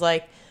because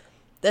like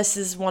this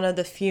is one of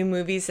the few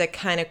movies that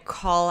kind of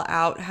call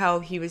out how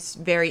he was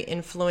very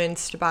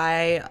influenced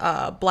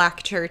by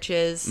black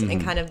churches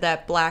and kind of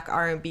that black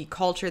R&B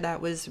culture that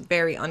was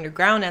very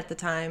underground at the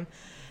time.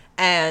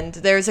 And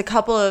there's a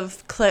couple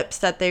of clips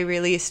that they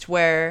released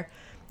where,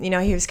 you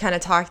know, he was kind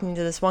of talking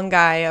to this one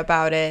guy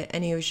about it,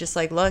 and he was just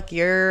like, "Look,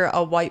 you're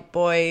a white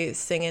boy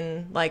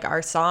singing like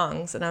our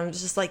songs," and I'm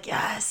just like,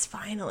 "Yes,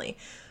 finally."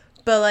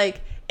 But like,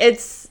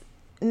 it's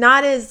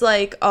not as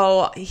like,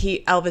 oh,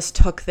 Elvis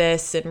took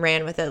this and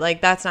ran with it.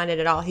 Like that's not it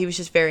at all. He was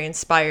just very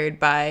inspired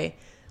by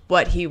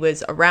what he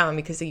was around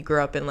because he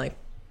grew up in like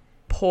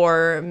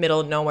poor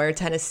middle of nowhere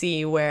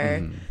Tennessee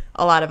where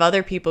a lot of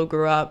other people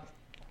grew up,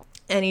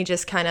 and he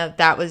just kind of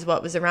that was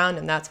what was around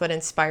him. That's what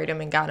inspired him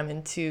and got him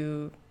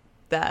into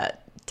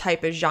that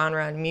type of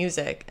genre and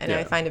music. And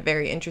I find it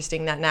very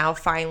interesting that now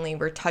finally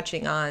we're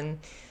touching on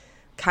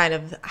kind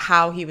of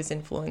how he was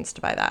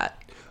influenced by that.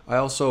 I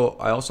also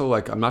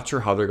like, I'm not sure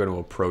how they're going to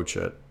approach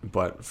it,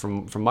 but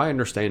from my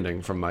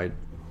understanding, from my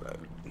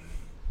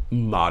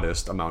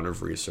modest amount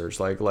of research,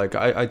 like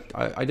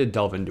I did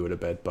delve into it a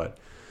bit, but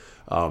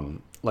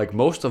like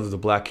most of the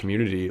black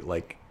community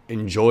like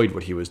enjoyed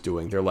what he was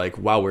doing. They're like,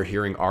 wow, we're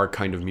hearing our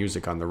kind of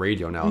music on the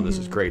radio now, and this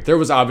is great.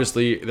 There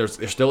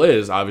still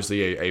is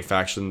obviously a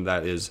faction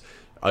that is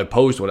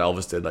opposed to what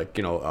Elvis did, like,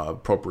 you know,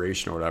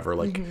 appropriation or whatever,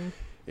 like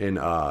in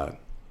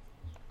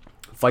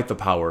Fight the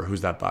Power.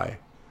 Who's that by?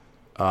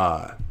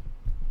 I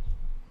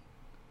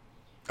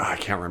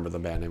can't remember the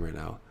band name right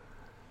now,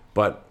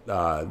 but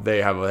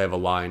they have a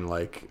line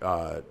like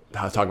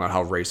talking about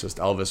how racist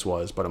Elvis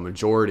was, but a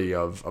majority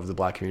of the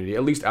black community,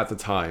 at least at the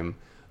time,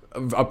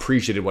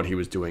 appreciated what he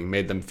was doing,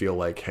 made them feel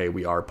like, hey,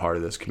 we are part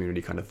of this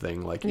community kind of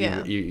thing. Like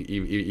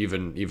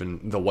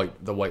even the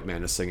white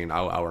man is singing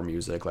our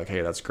music, like,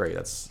 hey, that's great,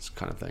 that's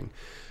kind of thing.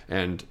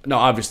 And now,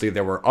 obviously,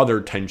 there were other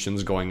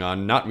tensions going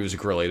on, not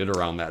music related,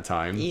 around that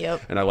time.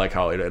 Yep. And I like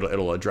how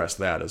it'll address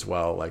that as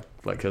well. Like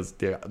because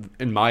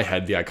in my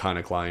head, the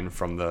iconic line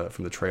from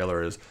the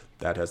trailer is,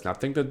 "That has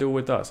nothing to do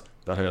with us.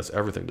 That has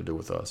everything to do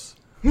with us."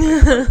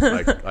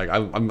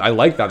 I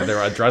like that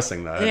they're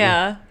addressing that.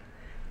 Yeah.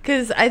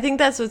 Because I think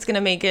that's what's going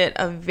to make it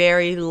a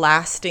very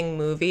lasting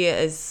movie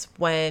is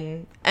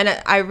when...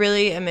 And I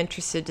really am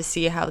interested to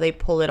see how they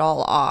pull it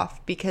all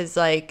off. Because,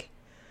 like,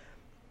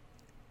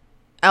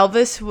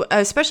 Elvis,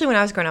 especially when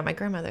I was growing up, my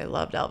grandmother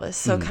loved Elvis.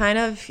 So kind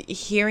of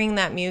hearing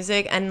that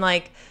music and,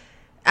 like,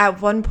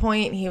 at one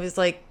point he was,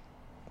 like,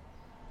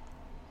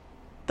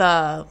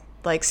 the...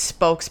 like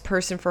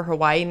spokesperson for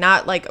Hawaii,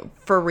 not like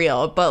for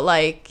real, but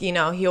like, you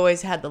know, he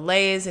always had the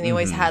lays and he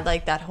always had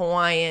like that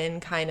Hawaiian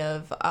kind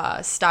of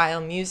style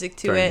music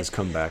to During it. his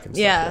comeback and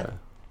stuff. Yeah.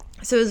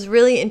 So it was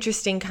really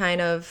interesting kind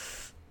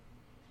of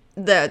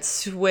that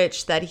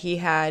switch that he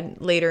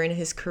had later in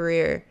his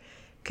career,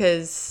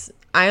 because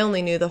I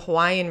only knew the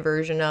Hawaiian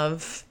version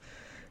of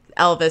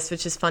Elvis,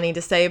 which is funny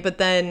to say, but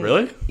then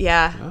Really?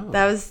 Yeah. Oh.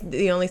 That was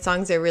the only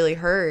songs I really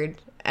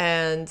heard.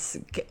 And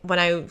when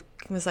I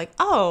was like,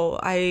 oh,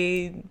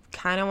 I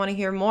kind of want to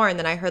hear more. And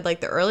then I heard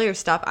like the earlier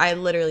stuff. I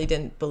literally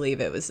didn't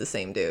believe it was the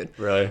same dude.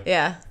 Really?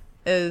 Yeah.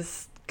 It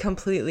was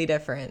completely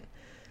different.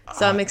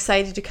 So I'm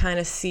excited to kind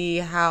of see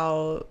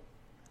how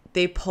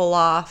they pull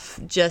off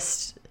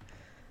just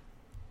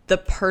the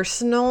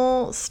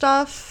personal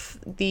stuff,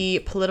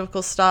 the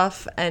political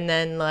stuff, and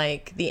then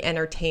like the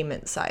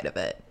entertainment side of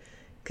it.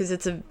 Because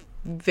it's a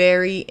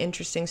very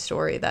interesting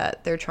story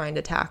that they're trying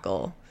to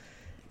tackle.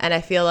 And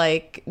I feel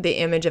like the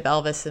image of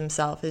Elvis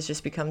himself has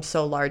just become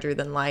so larger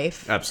than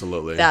life.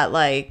 Absolutely. That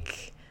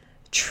like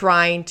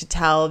trying to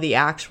tell the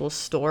actual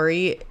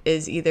story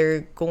is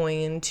either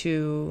going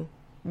to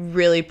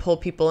really pull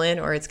people in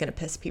or it's going to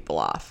piss people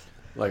off.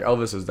 Like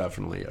Elvis is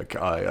definitely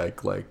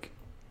like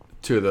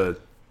to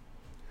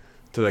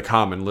the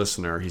common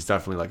listener, he's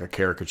definitely like a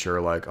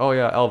caricature. Like, oh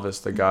yeah,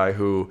 Elvis, the guy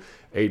who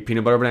ate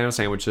peanut butter banana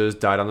sandwiches,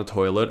 died on the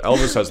toilet.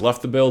 Elvis has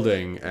left the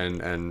building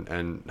and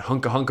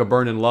hunka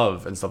burning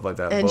love and stuff like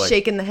that. And but, like,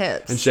 shaking the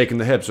hips. And shaking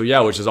the hips. So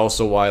yeah, which is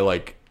also why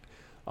like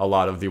a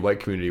lot of the white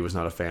community was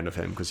not a fan of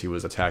him because he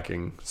was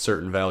attacking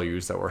certain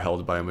values that were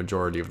held by a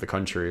majority of the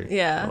country.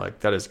 Yeah.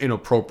 Like that is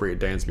inappropriate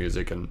dance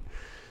music. And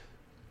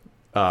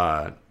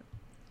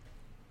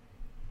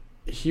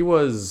he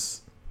was...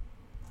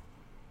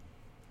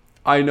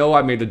 I know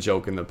I made the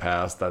joke in the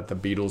past that the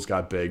Beatles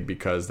got big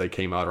because they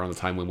came out around the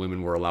time when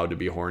women were allowed to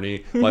be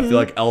horny. But I feel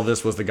like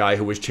Elvis was the guy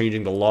who was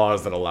changing the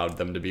laws that allowed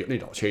them to be,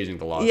 changing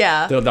the laws.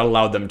 Yeah. That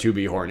allowed them to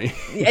be horny.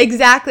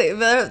 Exactly.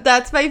 But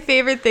that's my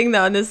favorite thing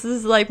though. And this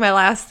is like my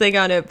last thing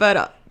on it.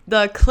 But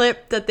the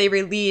clip that they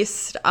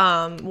released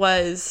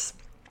was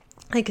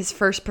like his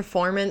first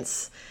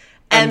performance.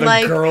 And the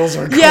like girls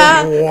are going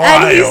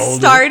wild. And he's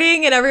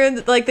starting, and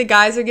everyone like the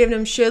guys are giving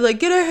him shit, like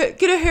get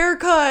a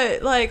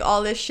haircut, like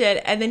all this shit.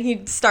 And then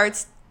he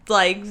starts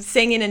like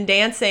singing and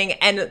dancing,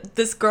 and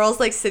this girl's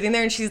like sitting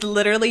there, and she's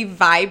literally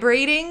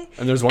vibrating.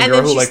 And there's one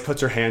girl who like puts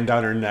her hand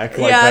down her neck,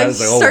 like that. And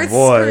she like, starts oh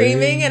boy,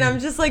 screaming, and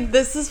I'm just like,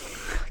 this is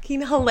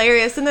fucking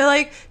hilarious. And they're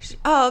like,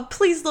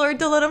 please Lord,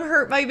 don't let him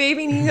hurt my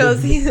baby. And he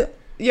goes,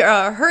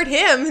 hurt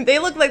him. They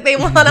look like they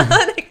want to.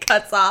 And it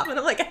cuts off, and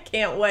I'm like, I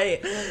can't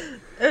wait.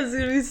 It's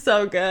gonna be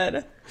so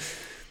good.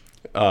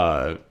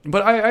 But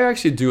I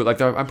actually do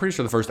like. I'm pretty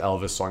sure the first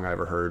Elvis song I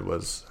ever heard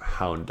was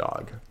 "Hound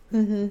Dog."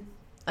 Mm-hmm.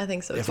 I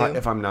think so too.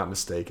 If I'm not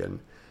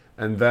mistaken.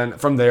 And then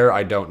from there,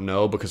 I don't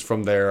know because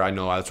from there, I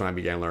know that's when I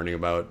began learning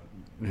about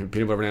peanut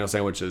butter banana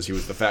sandwiches. He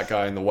was the fat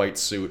guy in the white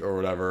suit or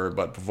whatever.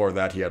 But before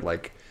that, he had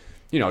like,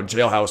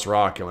 Jailhouse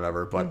Rock and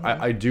whatever. But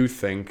I do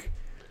think.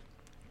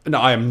 No,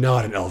 I am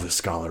not an Elvis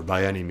scholar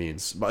by any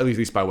means, but at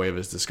least by way of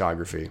his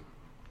discography.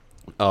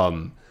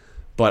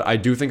 But I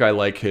do think I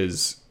like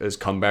his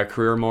comeback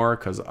career more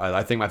because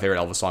I think my favorite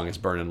Elvis song is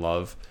 "Burnin'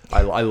 Love."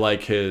 I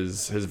like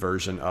his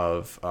version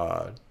of.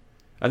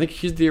 I think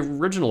he's the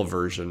original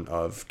version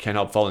of "Can't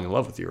Help Falling in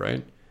Love with You,"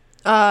 right?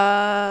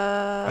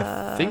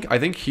 I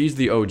think he's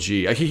the OG.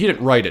 He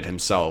didn't write it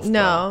himself.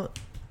 No.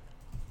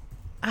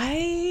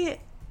 I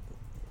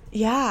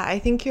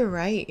think you're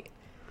right.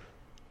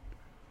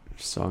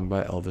 Song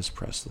by Elvis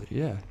Presley.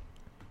 Yeah.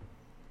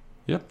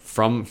 Yep.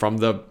 From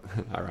the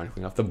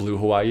ironically enough the Blue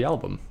Hawaii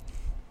album.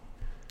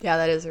 Yeah,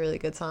 that is a really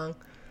good song.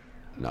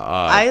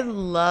 I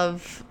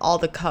love all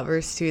the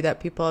covers too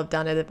that people have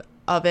done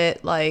of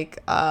it.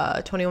 Like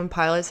 21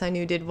 Pilots, I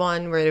knew did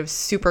one where it was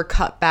super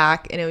cut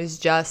back and it was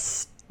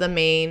just the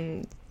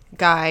main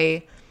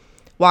guy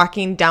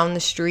walking down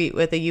the street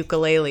with a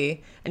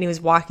ukulele, and he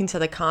was walking to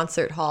the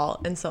concert hall,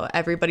 and so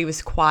everybody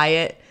was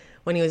quiet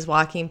when he was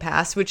walking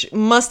past, which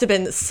must have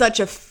been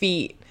such a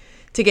feat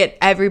to get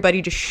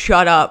everybody to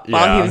shut up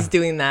while he was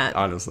doing that.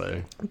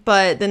 Honestly.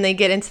 But then they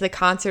get into the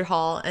concert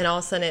hall, and all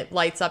of a sudden it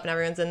lights up and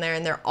everyone's in there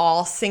and they're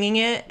all singing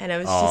it. And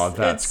it was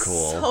that's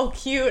cool. So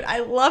cute. I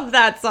love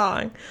that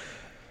song.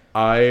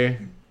 I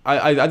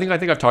think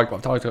I've talked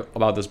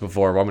about this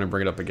before, but I'm going to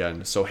bring it up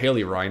again. So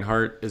Haley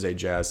Reinhart is a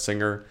jazz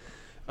singer.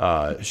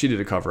 She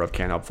did a cover of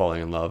 "Can't Help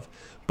Falling in Love,"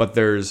 but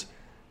there's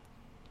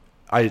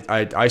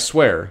I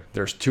swear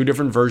there's two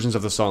different versions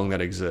of the song that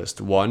exist.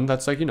 One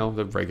that's like,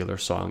 the regular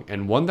song,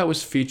 and one that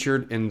was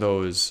featured in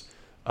those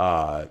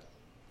I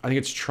think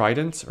it's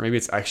Trident or maybe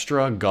it's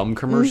Extra gum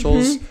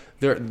commercials.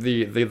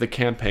 Mm-hmm. The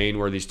campaign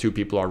where these two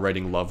people are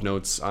writing love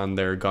notes on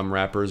their gum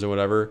wrappers or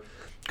whatever.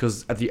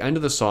 Because at the end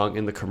of the song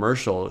in the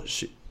commercial,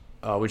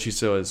 when she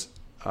says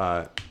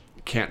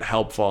 "can't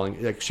help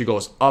falling," like she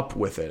goes up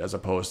with it as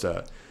opposed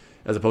to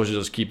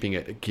just keeping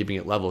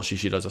it level.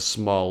 She does a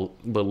small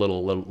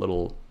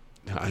little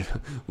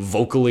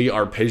vocally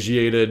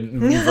arpeggiated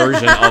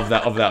version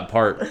of that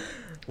part,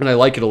 and I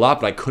like it a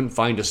lot. But I couldn't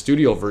find a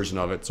studio version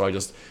of it, so I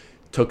just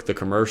took the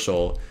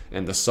commercial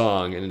and the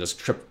song and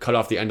just cut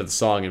off the end of the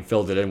song and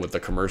filled it in with the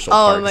commercial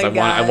part because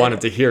I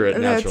wanted to hear it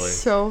naturally. That's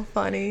so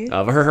funny.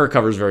 But her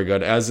cover is very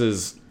good, as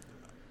is.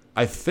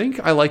 I think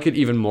I like it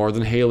even more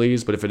than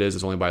Haley's, but if it is,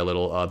 it's only by a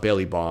little.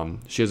 Bailey Baum.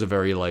 She has a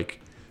very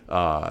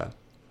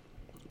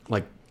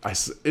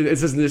this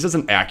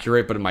isn't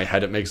accurate, but in my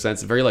head it makes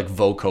sense. A very like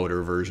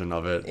vocoder version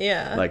of it.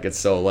 Yeah. Like it's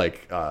so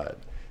like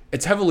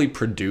it's heavily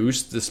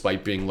produced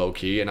despite being low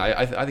key, and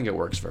I think it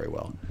works very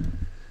well.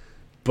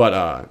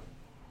 But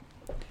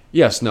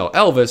yes, no,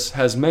 Elvis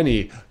has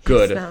many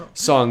good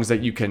songs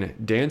that you can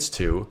dance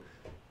to.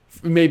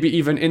 Maybe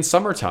even in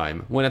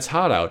summertime when it's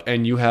hot out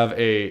and you have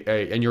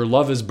and your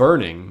love is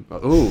burning.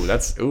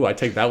 I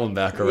take that one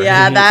back already.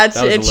 Yeah,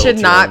 it should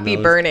not be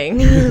burning.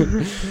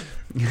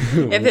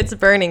 If it's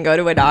burning, go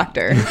to a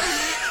doctor.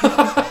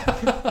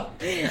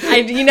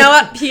 You know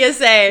what?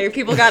 PSA.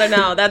 People gotta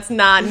know that's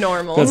not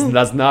normal.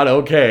 That's not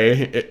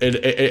okay.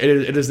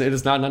 It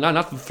is not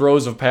the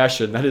throes of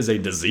passion. That is a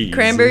disease.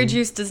 Cranberry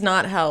juice does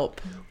not help.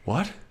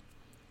 What?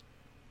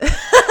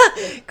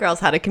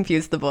 Girls, how to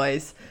confuse the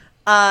boys.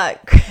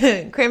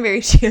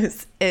 Cranberry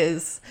juice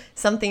is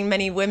something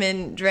many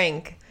women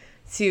drink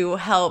to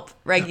help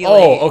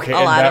regulate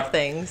a lot of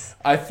things.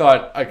 I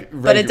thought,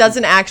 but it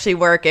doesn't actually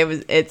work.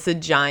 It's a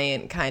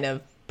giant kind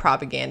of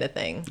propaganda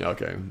thing.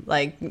 Okay.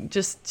 Like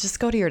just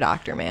go to your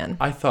doctor, man.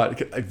 I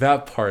thought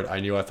that part I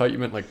knew. I thought you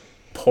meant like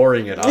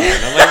pouring it on.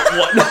 I'm like,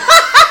 what?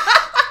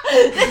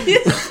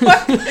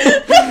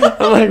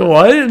 I'm like,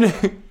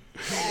 what?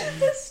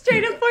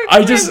 Straight up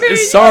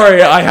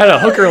sorry, I had a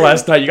hooker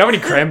last night. You got any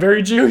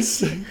cranberry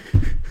juice? I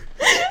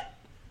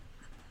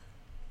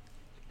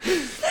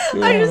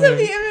just have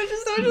the image of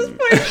someone just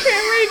pouring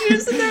cranberry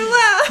juice in their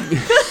lap.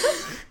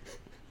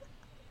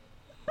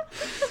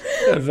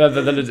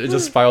 Then it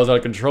just spirals out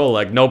of control.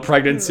 Like, no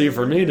pregnancy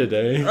for me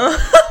today.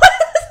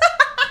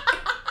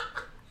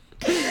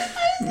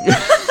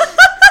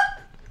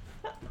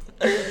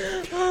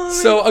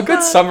 So a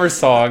good summer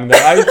song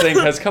that I think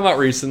has come out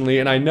recently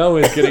and I know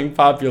is getting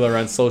popular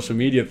on social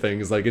media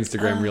things like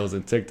Instagram Reels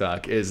and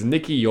TikTok is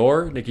Nikki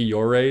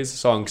Yore's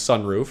song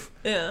Sunroof.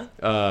 Yeah.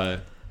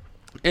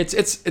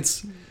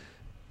 It's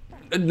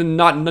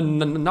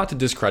not to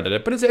discredit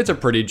it, but it's a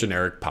pretty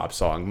generic pop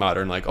song,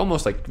 modern, like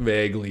almost like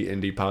vaguely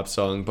indie pop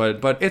song,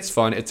 but it's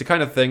fun. It's the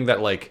kind of thing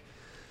that like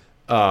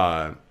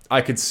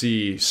I could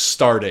see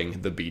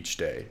starting the beach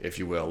day, if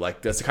you will.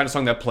 Like, that's the kind of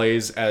song that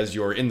plays as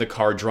you're in the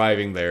car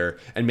driving there,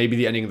 and maybe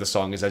the ending of the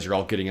song is as you're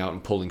all getting out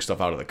and pulling stuff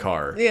out of the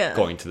car,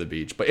 going to the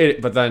beach.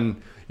 But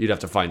then you'd have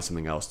to find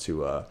something else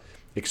to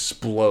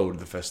explode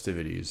the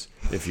festivities,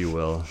 if you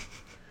will.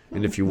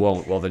 And if you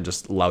won't, well, then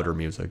just louder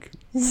music.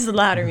 Just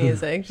louder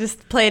music.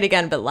 Just play it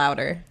again, but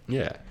louder.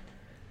 Yeah.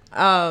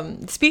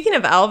 Speaking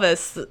of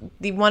Elvis,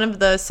 one of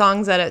the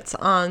songs that it's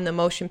on the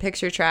motion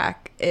picture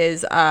track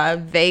is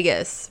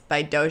Vegas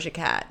by Doja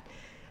Cat.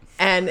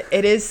 And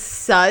it is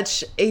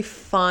such a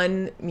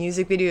fun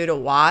music video to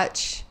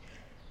watch.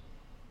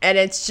 And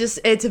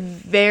it's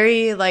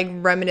very like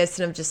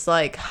reminiscent of just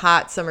like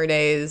hot summer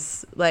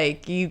days,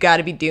 like you got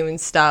to be doing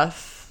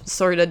stuff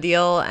sort of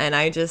deal. And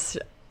I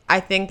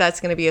think that's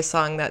going to be a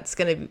song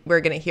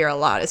we're going to hear a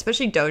lot,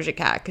 especially Doja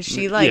Cat, because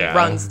she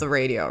runs the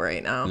radio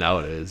right now.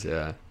 Nowadays,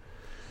 yeah.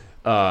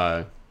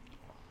 Out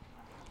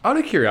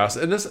of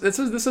curiosity, and this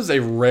is a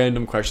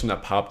random question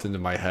that popped into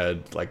my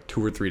head like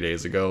 2 or 3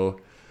 days ago.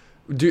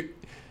 Do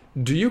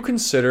you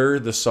consider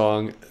the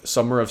song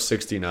Summer of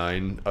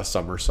 '69 a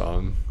summer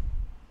song?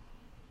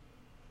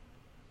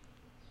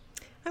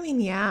 I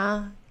mean,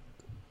 yeah,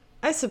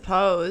 I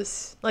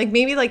suppose. Like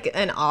maybe like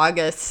an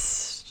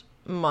August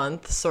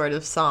month sort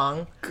of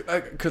song.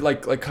 Could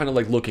like kind of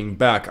like looking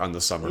back on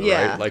the summer,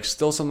 right? Like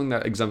still something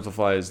that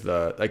exemplifies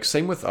the like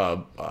same with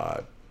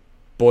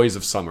Boys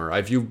of Summer.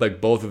 I view like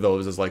both of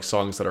those as like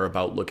songs that are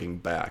about looking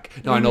back.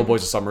 Now I know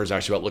Boys of Summer is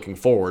actually about looking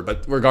forward,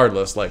 but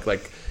regardless, like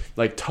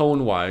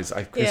tone wise,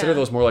 I consider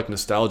those more like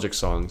nostalgic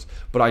songs.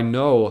 But I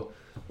know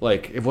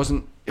like it was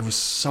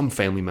some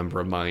family member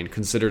of mine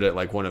considered it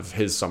like one of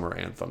his summer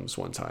anthems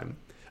one time.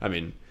 I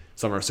mean,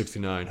 Summer of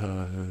 '69,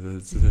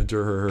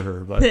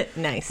 but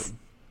nice.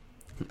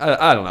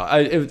 I don't know.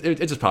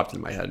 It just popped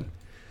in my head.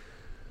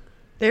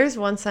 There's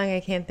one song I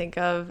can't think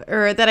of,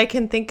 or that I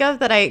can think of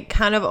that I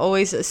kind of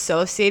always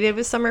associated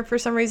with summer for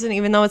some reason,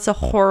 even though it's a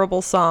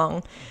horrible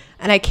song.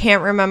 And I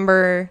can't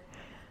remember.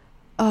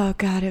 Oh,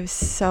 God, it was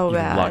so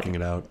bad. Blocking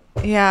it out.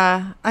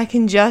 Yeah. I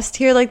can just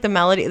hear, like, the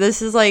melody.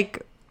 This is,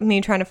 like,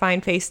 me trying to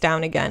find Face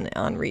Down Again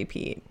on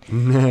repeat.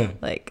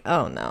 Like,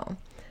 oh, no.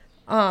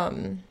 I'll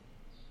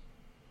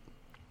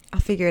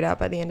figure it out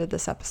by the end of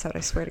this episode,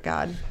 I swear to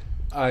God.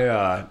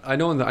 I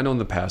know in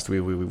the past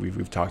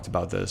we've talked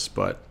about this,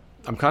 but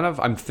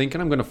I'm thinking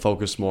I'm going to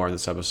focus more in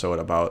this episode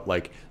about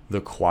like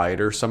the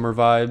quieter summer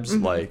vibes,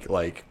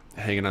 like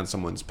hanging on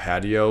someone's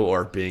patio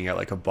or being at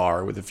like a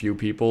bar with a few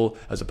people,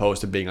 as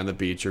opposed to being on the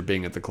beach or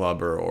being at the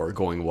club or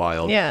going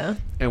wild. Yeah.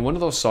 And one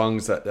of those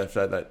songs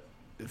a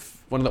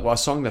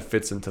song that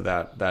fits into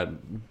that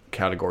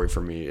category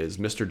for me is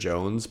Mr.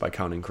 Jones by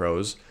Counting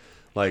Crows.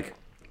 Like,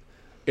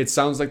 it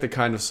sounds like the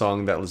kind of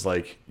song that was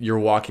like you're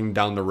walking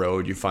down the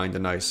road, you find a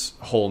nice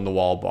hole in the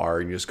wall bar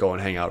and you just go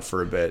and hang out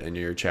for a bit and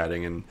you're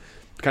chatting, and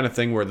kind of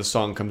thing where the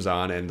song comes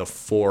on and the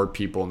 4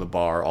 people in the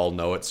bar all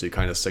know it, so you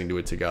kind of sing to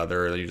it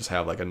together and you just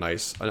have like a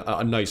nice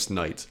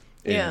night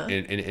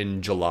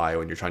in July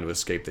when you're trying to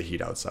escape the heat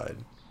outside,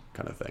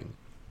 kind of thing.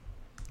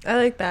 I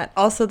like that.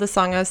 Also, the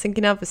song I was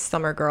thinking of is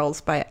Summer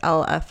Girls by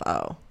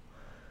LFO.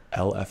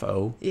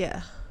 LFO?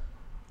 Yeah.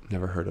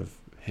 Never heard of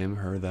him,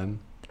 her, them.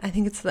 I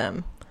think it's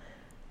them.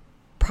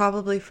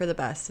 Probably for the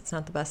best. It's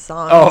not the best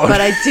song. Oh.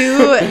 But I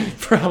do...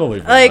 Probably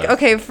for like, the best.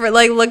 okay, for,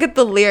 like, look at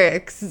the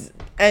lyrics.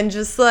 And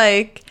just,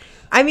 like...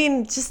 I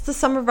mean, just the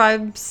summer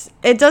vibes.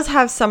 It does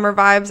have summer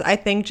vibes, I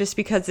think, just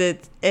because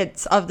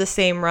it's of the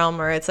same realm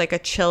where it's like a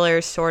chiller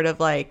sort of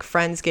like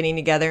friends getting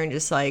together and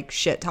just like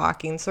shit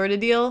talking sort of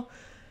deal.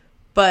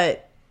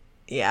 But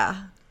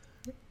yeah.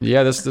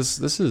 Yeah, this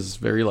is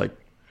very like,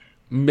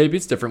 maybe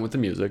it's different with the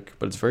music,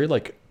 but it's very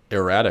like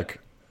erratic.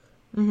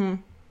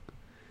 Mm-hmm.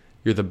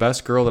 You're the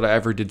best girl that I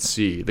ever did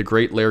see. The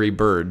great Larry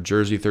Bird,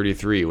 Jersey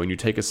 33. When you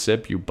take a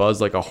sip, you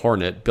buzz like a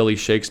hornet. Billy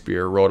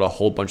Shakespeare wrote a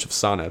whole bunch of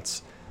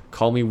sonnets.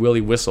 Call me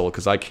Willie Whistle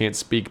because I can't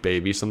speak,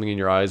 baby. Something in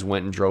your eyes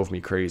went and drove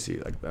me crazy.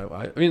 Like that.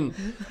 I mean,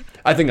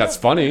 I think that's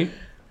funny,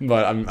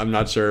 but I'm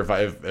not sure if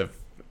I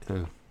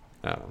don't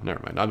know,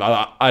 never mind.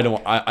 I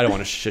don't want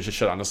to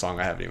shit on a song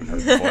I haven't even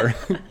heard before.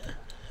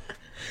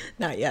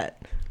 Not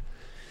yet.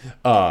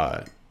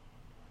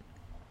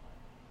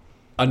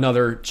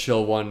 Another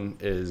chill one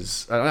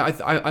is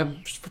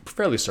I'm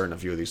fairly certain a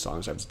few of these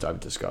songs I've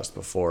discussed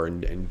before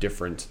in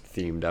different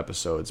themed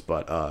episodes,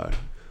 but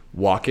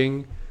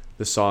Walking.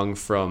 The song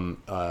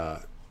from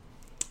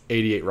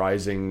 88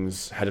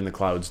 Rising's Head in the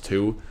Clouds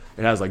 2.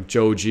 It has like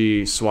Joe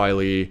G,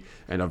 Swiley,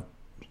 and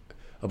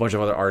a bunch of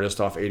other artists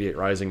off 88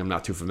 Rising I'm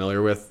not too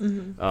familiar with.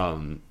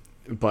 Mm-hmm.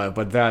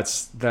 But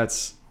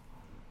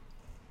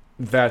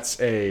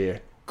that's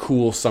a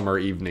cool summer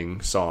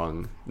evening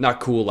song. Not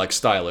cool like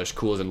stylish,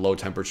 cool as in low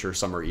temperature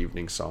summer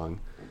evening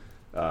song.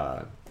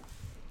 That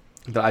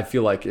I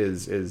feel like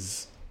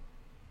is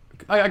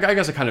I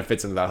guess it kind of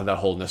fits into that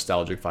whole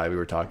nostalgic vibe we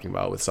were talking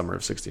about with Summer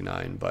of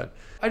 '69, but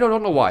I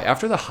don't know why.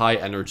 After the high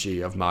energy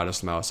of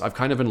Modest Mouse, I've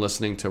kind of been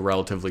listening to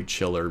relatively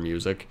chiller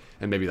music,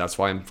 and maybe that's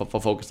why I'm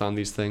focused on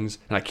these things,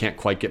 and I can't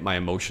quite get my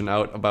emotion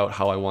out about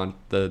how I want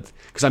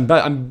because I'm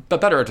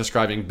better at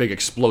describing big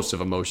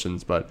explosive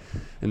emotions, but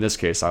in this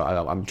case,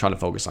 I'm trying to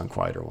focus on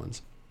quieter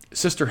ones.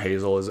 Sister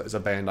Hazel is a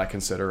band I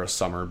consider a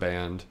summer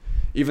band.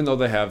 Even though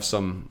they have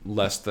some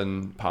less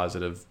than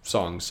positive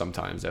songs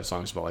sometimes. They have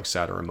songs about like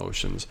sadder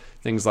emotions.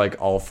 Things like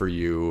All For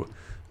You,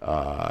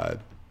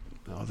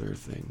 other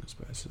things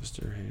by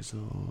Sister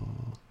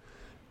Hazel.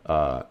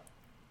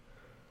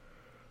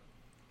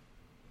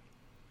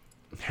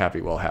 Happy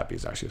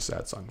is actually a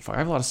sad song. I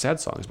have a lot of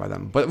sad songs by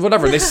them. But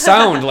whatever, they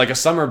sound like a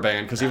summer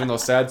band because even though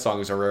sad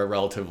songs are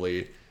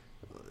relatively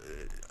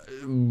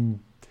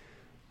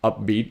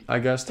upbeat, I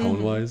guess,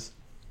 tone-wise.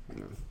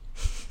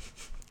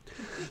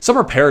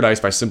 Summer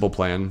Paradise by Simple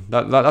Plan.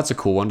 That's a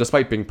cool one.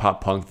 Despite being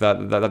pop punk, that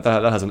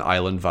has an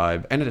island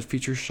vibe, and it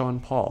features Sean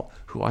Paul,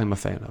 who I'm a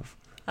fan of.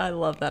 I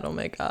love that. Oh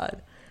my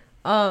god.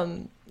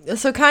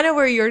 So kind of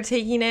where you're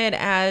taking it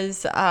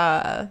as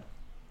kind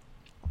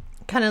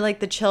of like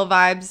the chill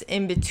vibes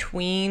in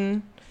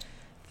between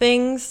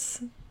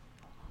things.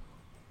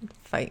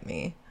 Fight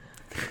me.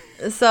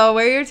 So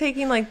where you're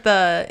taking like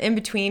the in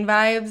between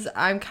vibes,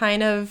 I'm trying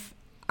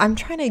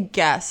to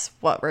guess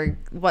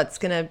what's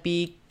gonna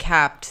be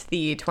capped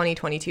the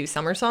 2022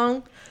 summer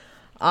song,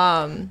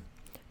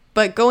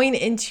 but going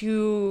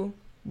into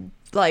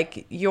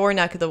like your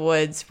neck of the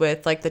woods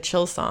with like the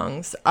chill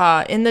songs,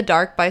 In the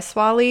Dark by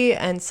Swally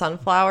and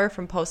Sunflower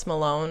from Post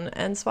Malone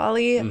and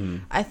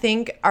Swally, I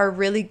think are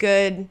really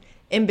good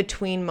in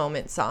between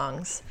moment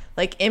songs,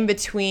 like in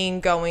between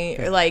going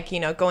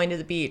going to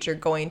the beach or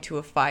going to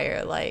a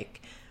fire, like.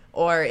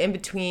 Or in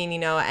between,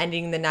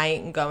 ending the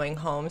night and going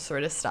home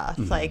sort of stuff.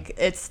 Mm-hmm. Like,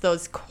 it's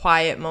those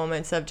quiet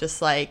moments of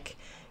just, like,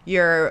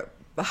 you're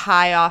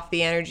high off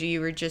the energy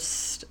you were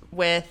just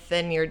with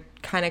and you're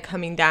kind of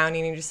coming down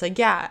and you're just like,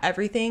 yeah,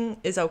 everything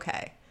is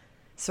okay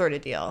sort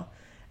of deal.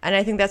 And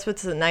I think that's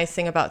what's the nice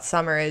thing about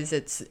summer is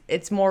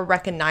it's more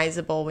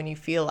recognizable when you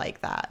feel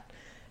like that.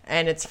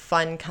 And it's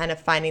fun kind of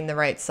finding the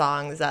right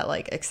songs that,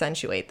 like,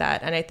 accentuate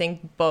that. And I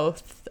think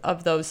both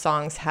of those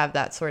songs have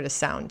that sort of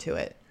sound to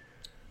it.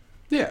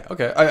 Yeah,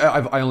 okay.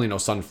 I only know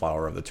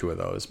Sunflower of the two of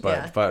those,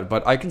 but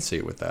I can see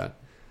it with that.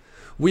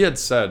 We had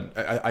said,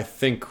 I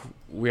think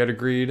we had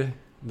agreed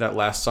that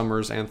last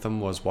summer's anthem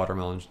was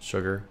Watermelon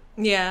Sugar.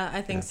 Yeah,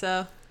 I think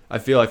so. I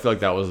feel like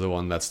that was the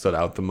one that stood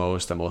out the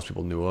most that most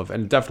people knew of,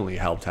 and definitely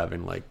helped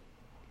having like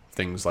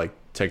things like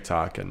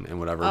TikTok and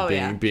whatever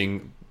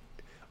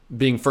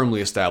being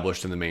firmly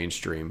established in the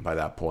mainstream by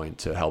that point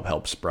to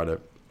help spread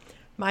it.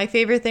 My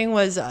favorite thing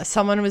was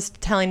someone was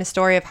telling a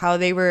story of how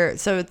they were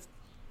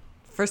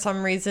for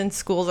some reason,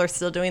 schools are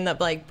still doing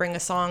that, like, bring a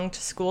song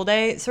to school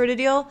day sort of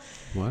deal.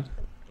 What?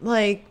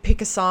 Like,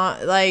 pick a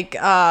song, like,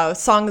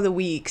 song of the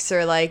weeks,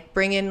 or, like,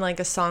 bring in, like,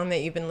 a song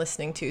that you've been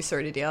listening to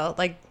sort of deal.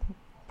 Like,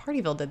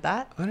 Partyville did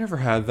that. I never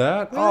had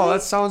that. Really? Oh,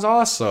 that sounds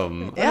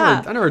awesome.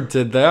 Yeah. I never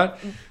did that.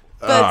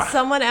 But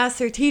someone asked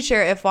their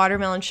teacher if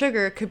Watermelon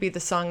Sugar could be the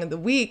song of the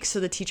week, so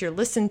the teacher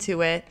listened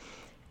to it.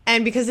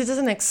 And because it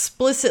doesn't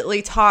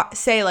explicitly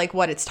say, like,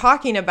 what it's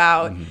talking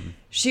about,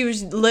 she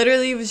was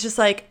just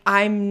like,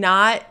 I'm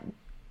not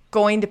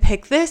going to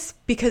pick this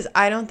because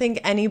I don't think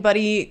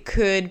anybody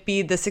could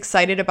be this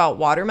excited about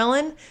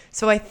watermelon.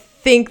 So I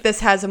think this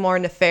has a more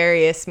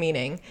nefarious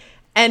meaning.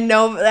 And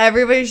no,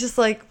 everybody's just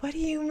like, what do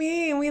you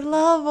mean? We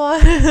love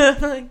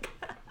watermelon. Like,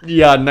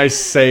 yeah, nice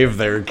save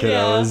there,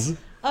 kiddos. Yeah.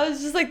 I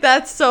was just like,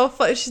 that's so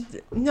funny.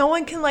 No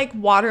one can like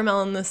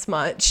watermelon this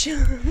much.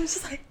 I'm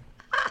just like,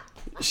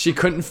 she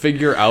couldn't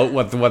figure out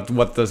what the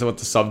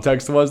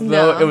subtext was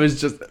though. No. It was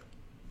just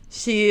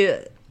she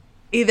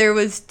either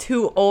was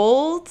too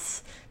old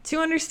to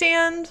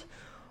understand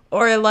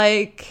or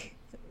like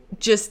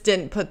just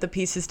didn't put the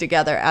pieces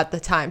together at the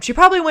time. She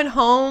probably went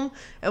home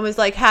and was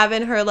like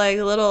having her like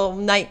little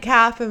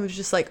nightcap and was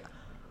just like,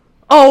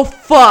 oh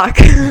fuck.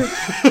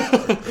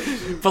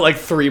 But like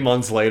 3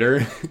 months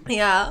later.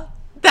 Yeah.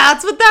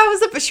 That's what that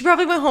was. But she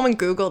probably went home and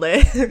Googled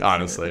it.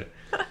 Honestly.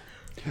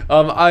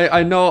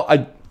 I know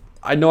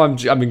I've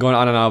been going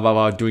on and on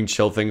about doing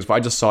chill things, but I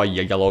just saw a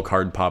yellow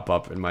card pop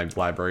up in my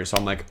library, so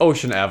I'm like,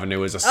 Ocean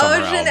Avenue is a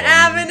summer album. Ocean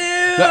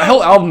Avenue. The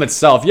whole album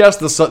itself, yes,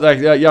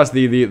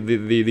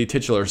 the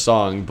titular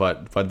song,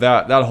 but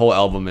that whole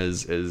album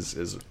is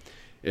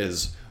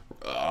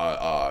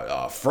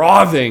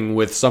frothing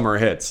with summer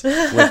hits,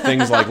 with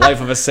things like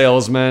Life of a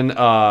Salesman,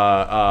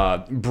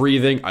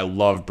 Breathing. I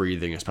love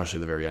Breathing, especially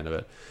the very end of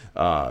it.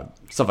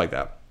 Stuff like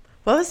that.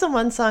 What was the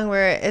one song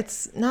where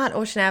it's not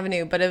Ocean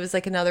Avenue, but it was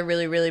like another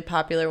really, really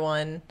popular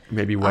one?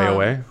 Maybe Way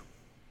Away?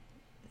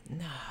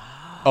 No.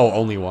 Oh,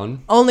 Only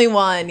One? Only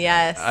One,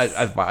 yes.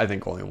 I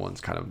think Only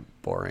One's kind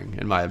of boring,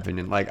 in my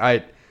opinion. But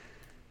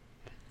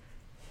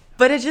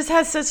it just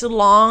has such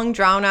long,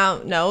 drawn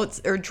out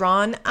notes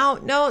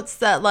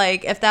that,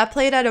 like, if that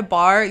played at a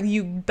bar,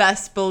 you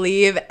best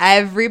believe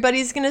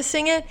everybody's going to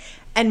sing it,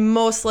 and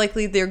most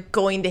likely they're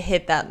going to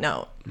hit that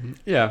note.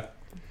 Yeah.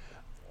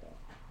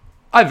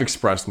 I've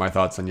expressed my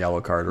thoughts on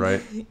Yellow Card,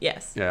 right?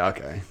 Yes. Yeah,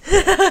 okay.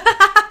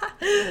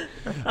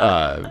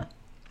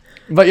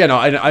 But, yeah,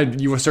 no,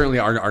 you certainly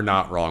are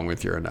not wrong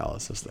with your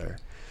analysis there.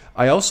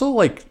 I also,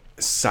 like,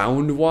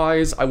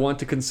 sound-wise, I want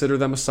to consider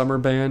them a summer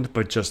band,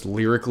 but just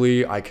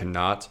lyrically, I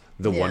cannot.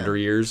 The Wonder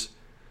Years.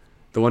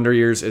 The Wonder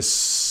Years is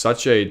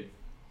such a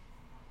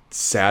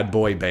sad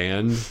boy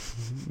band.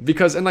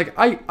 Because, and, like,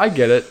 I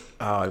get it.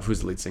 Who's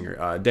the lead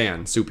singer?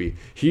 Dan Soupy.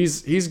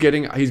 He's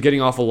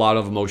getting off a lot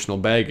of emotional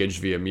baggage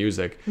via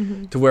music,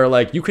 to where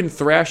like you can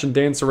thrash and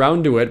dance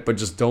around to it, but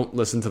just don't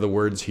listen to the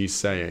words he's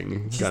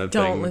saying. Just kind of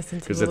don't thing.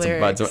 listen to the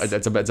lyrics.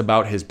 It's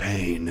about his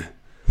pain.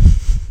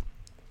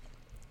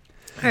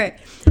 All right,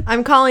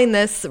 I'm calling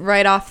this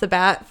right off the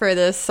bat for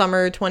this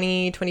summer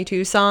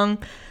 2022 song.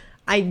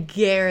 I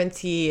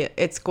guarantee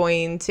it's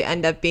going to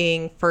end up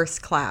being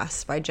First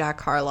Class by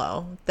Jack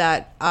Harlow.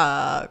 That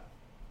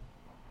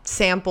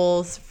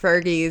samples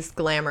Fergie's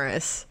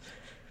Glamorous.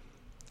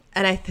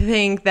 And I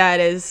think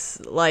that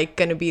is like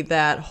going to be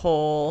that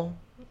whole...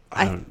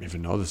 I don't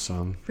even know the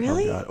song.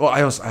 Really? Oh, God. Well, I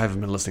haven't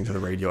been listening to the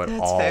radio at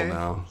all fair.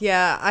 Now.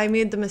 Yeah, I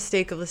made the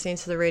mistake of listening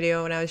to the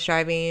radio when I was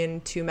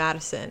driving to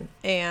Madison.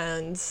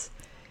 And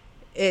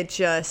it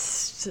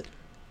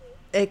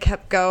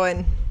kept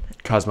going.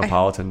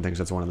 Cosmopolitan thinks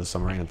it's one of the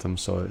summer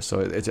anthems, so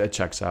it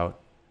checks out.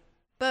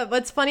 But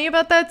what's funny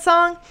about that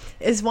song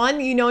is,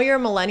 one, you know you're a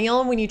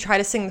millennial when you try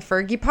to sing the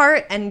Fergie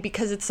part, and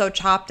because it's so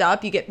chopped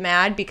up, you get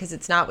mad because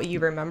it's not what you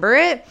remember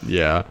it.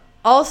 Yeah.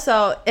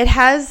 Also, it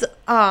has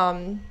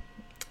a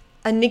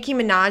Nicki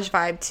Minaj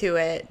vibe to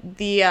it.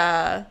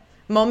 The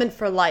Moment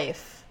for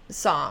Life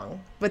song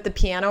with the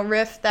piano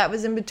riff that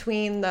was in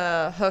between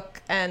the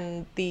hook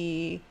and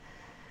the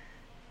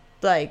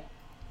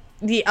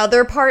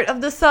other part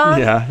of the song.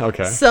 Yeah,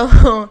 okay.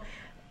 So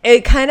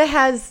it kind of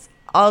has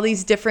all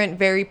these different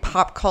very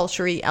pop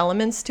culture-y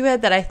elements to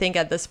it that I think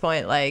at this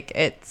point, like,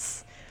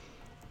 it's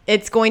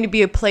going to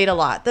be played a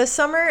lot this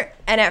summer.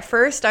 And at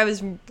first I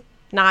was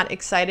not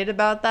excited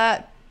about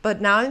that, but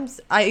now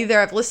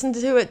I've listened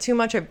to it too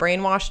much, I've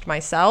brainwashed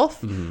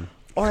myself,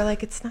 or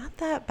like it's not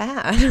that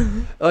bad.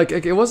 Like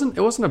it wasn't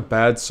a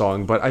bad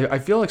song, but I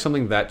feel like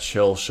something that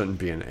chill shouldn't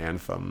be an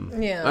anthem.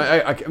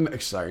 Yeah. I'm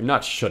sorry,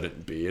 not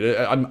shouldn't be.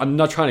 I'm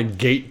not trying to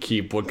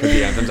gatekeep what could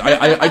be anthems.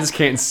 I just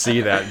can't see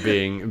that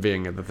being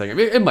the thing. I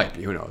mean, it might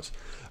be. Who knows?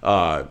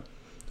 Are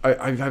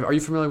you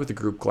familiar with the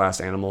group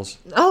Glass Animals?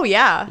 Oh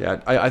yeah.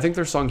 Yeah, I think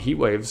their song Heat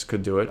Waves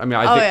could do it. I mean,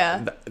 I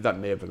think that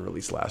may have been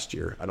released last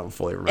year. I don't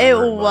fully remember.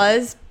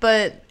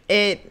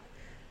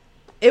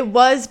 It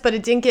was, but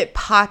it didn't get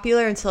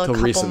popular until a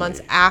couple recently.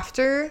 months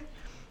after.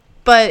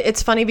 But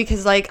it's funny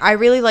because, like, I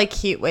really like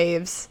Heat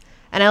Waves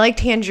and I like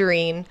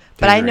Tangerine,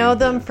 but I know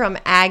them from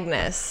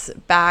Agnes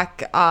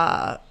back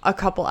a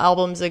couple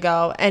albums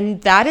ago, and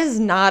that is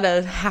not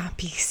a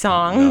happy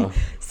song. No.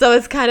 So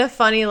it's kind of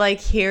funny, like,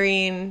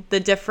 hearing the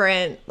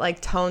different,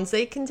 like, tones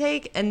they can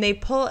take, and they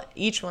pull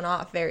each one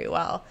off very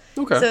well.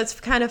 Okay. So it's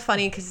kind of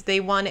funny because they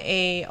won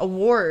a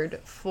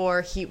award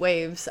for Heat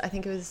Waves. I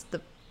think it was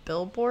the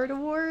Billboard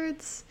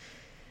Awards.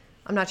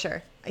 I'm not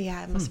sure.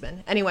 Yeah, it must have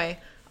been. Anyway,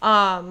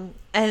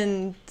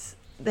 and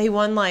they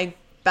won like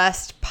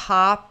best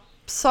pop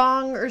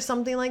song or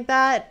something like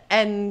that,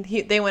 and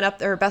they went up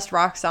there, best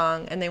rock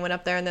song, and they went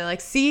up there and they're like,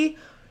 see,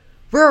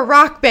 we're a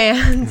rock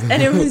band.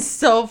 And it was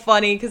so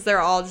funny because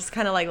they're all just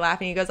kind of like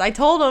laughing. He goes, I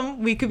told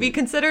them we could be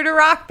considered a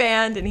rock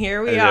band, and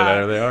here we are.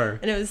 There they are.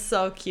 And it was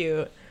so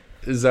cute.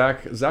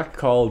 Zach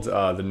called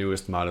the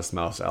newest Modest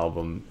Mouse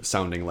album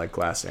sounding like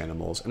Glass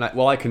Animals, and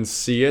while I can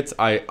see it,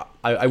 I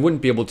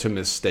wouldn't be able to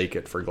mistake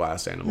it for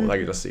Glass Animals. I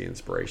could just see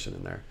inspiration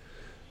in there.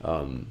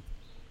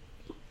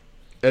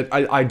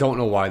 I don't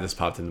know why this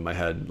popped into my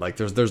head. Like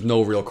there's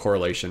no real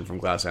correlation from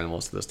Glass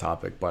Animals to this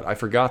topic, but I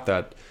forgot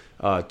that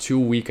 2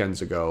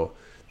 weekends ago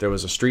there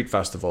was a street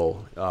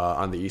festival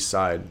on the east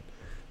side,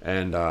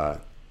 and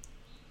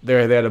they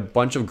had a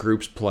bunch of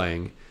groups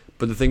playing.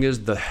 But the thing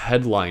is, the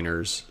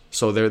headliners.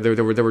 So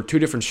there were two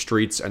different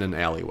streets and an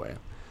alleyway,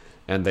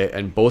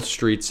 and both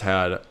streets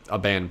had a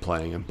band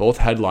playing, and both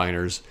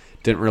headliners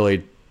didn't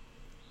really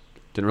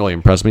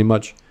impress me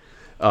much.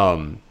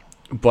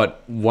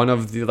 But one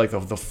of the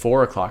the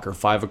 4 o'clock or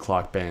 5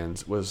 o'clock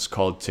bands was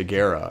called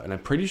Tagara, and I'm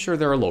pretty sure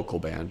they're a local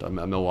band, a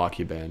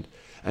Milwaukee band,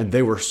 and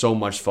they were so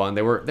much fun.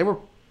 They were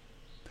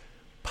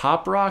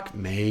pop rock,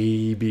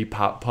 maybe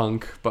pop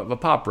punk, but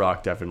pop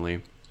rock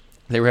definitely.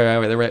 They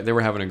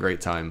were having a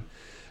great time,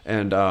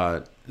 and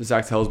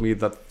Zach tells me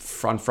that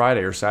on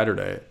Friday or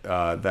Saturday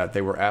that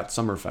they were at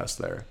Summerfest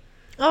there.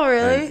 Oh,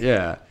 really?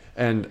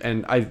 And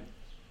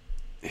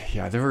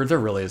there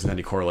really isn't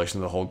any correlation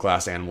to the whole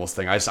Glass Animals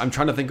thing. I'm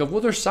trying to think of,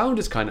 well, their sound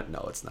is kind of,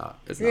 no, it's not.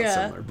 It's not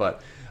similar,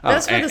 but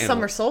that's for the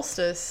summer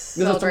solstice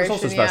celebration. Summer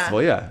solstice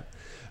festival, yeah.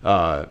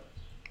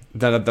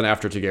 Then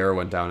after Tagara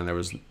went down and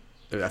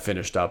I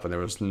finished up and there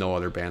was no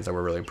other bands that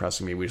were really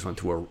impressing me. We just went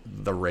to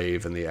the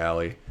rave in the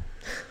alley.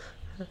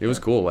 It was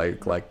cool.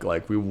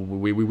 Like we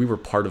were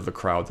part of the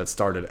crowd that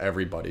started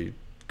everybody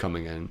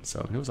coming in,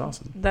 so it was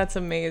awesome. That's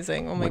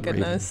amazing. Oh my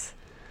goodness.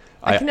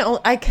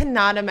 I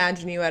cannot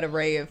imagine you at a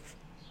rave.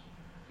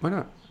 Why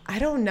not? I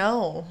don't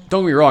know.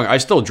 Don't get me wrong. I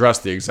still dress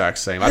the exact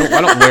same. I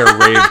don't wear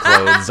rave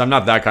clothes. I'm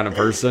not that kind of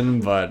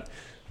person, but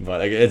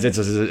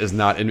it's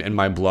not in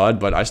my blood.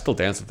 But I still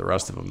dance with the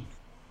rest of them.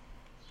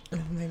 Oh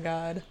my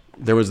god.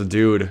 There was a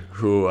dude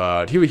who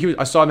he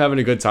I saw him having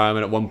a good time,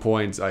 and at one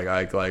point we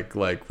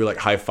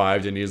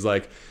high-fived, and he's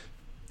like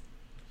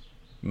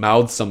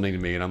mouthed something to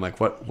me, and I'm like,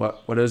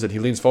 what is it? He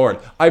leans forward.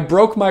 I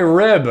broke my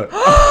rib.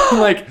 I'm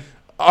like,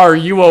 are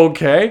you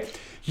okay?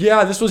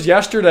 Yeah, this was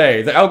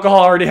yesterday. The alcohol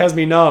already has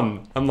me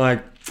numb. I'm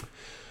like,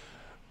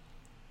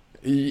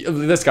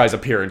 this guy's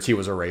appearance, he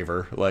was a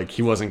raver. Like,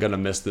 he wasn't gonna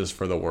miss this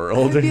for the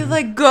world. I'd be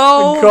like,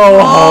 go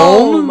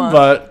home.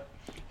 But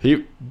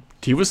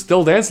he was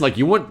still dancing. Like,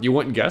 you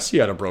wouldn't guess he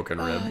had a broken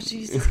rib. Oh,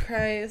 Jesus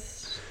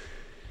Christ.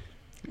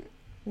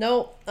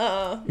 Nope.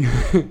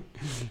 But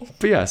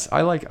yes,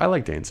 I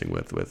like dancing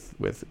with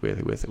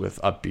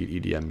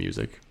upbeat EDM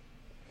music.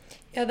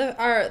 Yeah,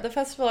 the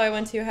festival I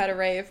went to had a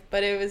rave,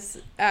 but it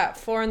was at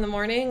 4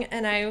 a.m,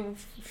 and I was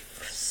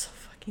so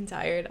fucking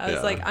tired. I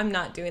was like, I'm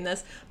not doing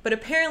this. But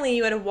apparently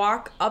you had to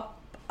walk up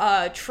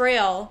a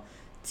trail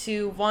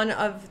to one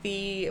of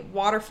the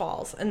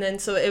waterfalls, and then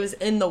so it was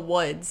in the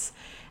woods.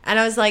 And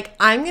I was like,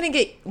 I'm going to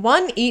get,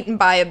 1, eaten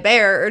by a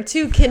bear, or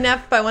 2,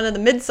 kidnapped by one of the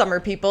Midsummer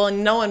people,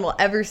 and no one will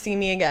ever see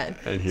me again.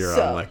 And here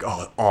I'm like,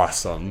 oh,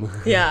 awesome.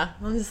 Yeah.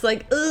 I'm just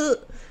like, ugh.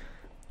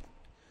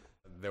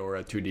 There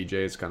were 2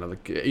 DJs, kind of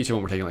like, each of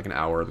them were taking like an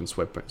hour, then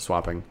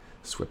swapping.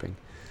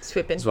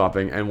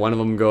 And one of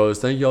them goes,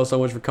 thank you all so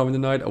much for coming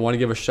tonight. I want to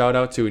give a shout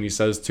out to, and he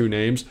says 2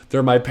 names.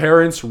 They're my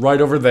parents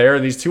right over there,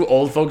 and these 2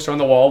 old folks are on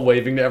the wall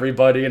waving to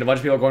everybody, and a bunch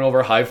of people going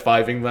over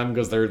high-fiving them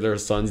because their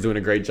son's doing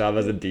a great job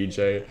as a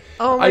DJ.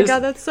 Oh my God,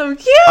 that's so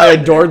cute. I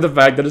adored the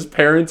fact that his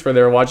parents were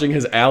there watching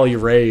his alley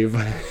rave.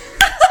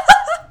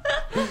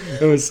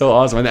 It was so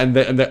awesome, and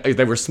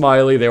they were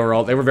smiley. They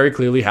were very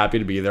clearly happy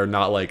to be there.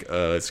 Not like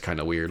it's kind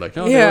of weird. Like,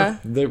 no, yeah,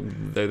 they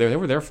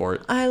were there for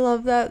it. I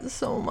love that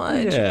so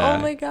much. Yeah.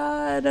 Oh my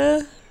God.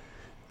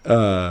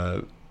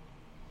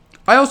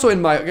 I also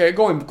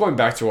going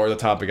back to the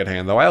topic at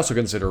hand though. I also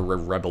consider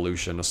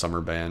Revolution a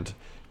summer band,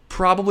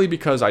 probably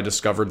because I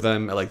discovered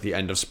them at like the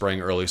end of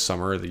spring, early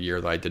summer, the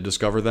year that I did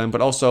discover them.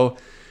 But also,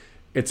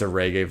 it's a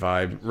reggae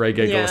vibe.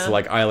 Reggae goes to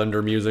like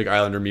Islander music.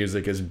 Islander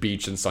music is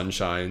beach and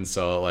sunshine.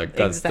 So like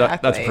that's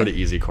a pretty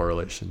easy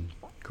correlation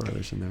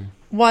there.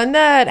 One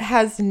that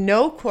has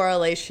no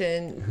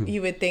correlation,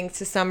 you would think,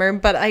 to summer,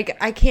 but I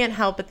can't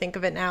help but think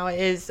of it now,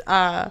 is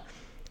Bad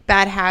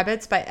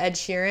Habits by Ed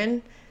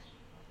Sheeran.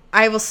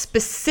 I will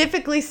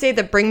specifically say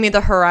the Bring Me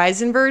the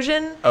Horizon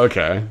version.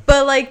 Okay.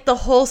 But like the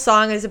whole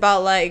song is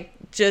about like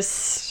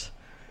just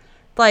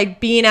like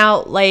being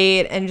out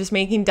late and just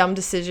making dumb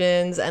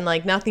decisions, and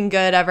like nothing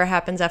good ever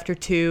happens after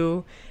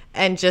 2,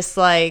 and just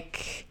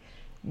like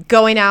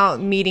going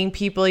out, meeting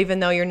people even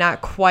though you're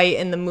not quite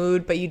in the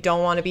mood but you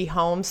don't want to be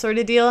home, sort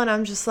of deal. And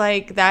I'm just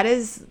like, that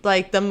is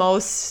like the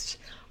most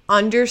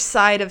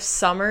underside of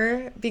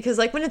summer, because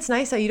like when it's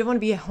nice out, you don't want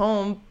to be at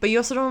home, but you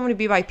also don't want to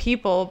be by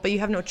people, but you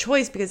have no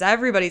choice because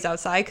everybody's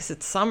outside because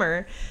it's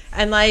summer,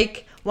 and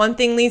like one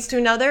thing leads to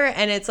another,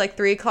 and it's like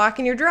 3 o'clock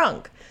and you're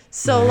drunk.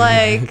 So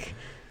like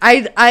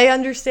I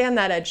understand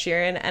that, Ed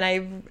Sheeran,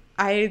 and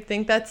I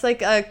think that's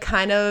like a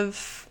kind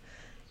of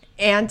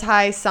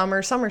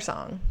anti-summer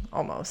song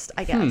almost,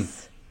 I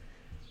guess.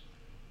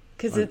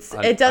 Because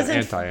it doesn't...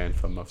 An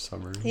anti-anthem of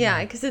summer.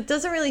 Yeah, because it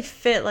doesn't really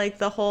fit, like,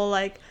 the whole,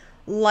 like,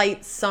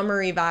 light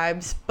summery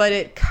vibes, but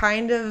it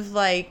kind of,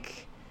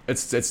 like... It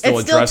still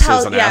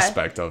addresses an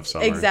aspect of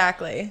summer.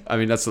 Exactly. I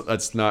mean,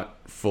 that's not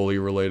fully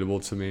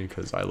relatable to me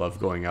because I love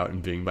going out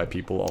and being by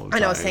people all the time. I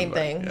know, same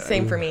thing. Yeah.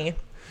 Same for me.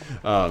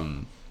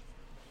 But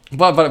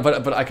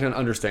I can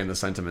understand the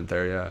sentiment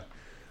there,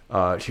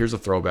 yeah. Here's a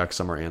throwback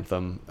summer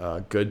anthem,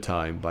 "Good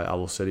Time" by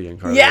Owl City and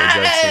Carly Rae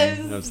Jepsen.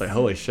 And it's like,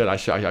 holy shit, I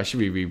should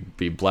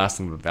be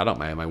blasting that out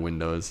my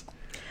windows.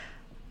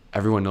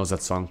 Everyone knows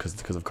that song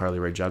because of Carly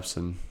Rae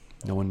Jepsen.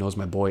 No one knows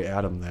my boy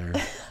Adam there.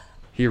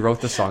 He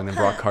wrote the song and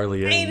brought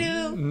Carly in. I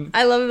do.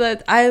 I love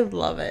that. I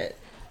love it.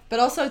 But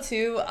also,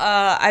 too,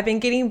 I've been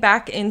getting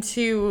back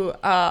into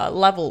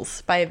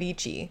Levels by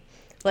Avicii.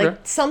 Like,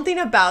 something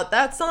about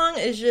that song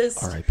is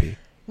just... R.I.P.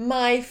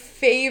 my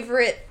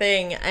favorite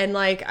thing. And,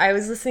 like, I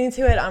was listening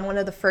to it on one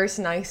of the first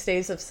nice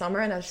days of summer,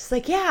 and I was just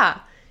like, yes!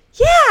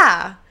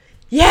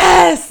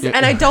 Yeah.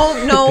 And I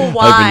don't know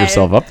why. Hyping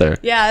yourself up there.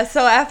 Yeah,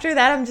 so after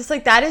that, I'm just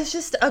like, that is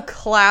just a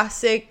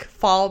classic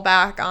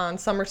fallback on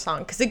summer song.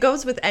 Because it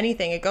goes with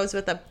anything. It goes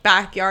with a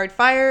backyard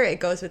fire. It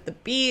goes with the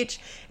beach.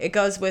 It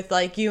goes with,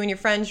 like, you and your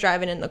friends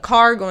driving in the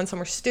car, going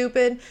somewhere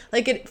stupid.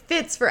 Like, it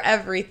fits for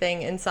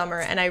everything in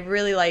summer, and I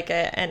really like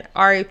it. And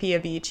R.I.P.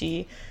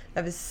 Avicii.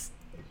 That was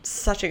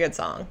such a good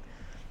song.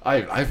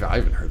 I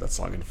haven't heard that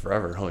song in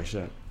forever. Holy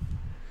shit.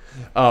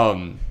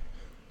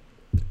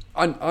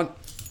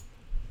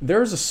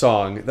 There's a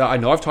song that I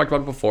know I've talked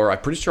about before. I'm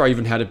pretty sure I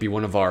even had it be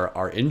one of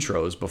our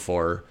intros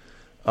before.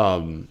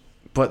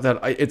 But that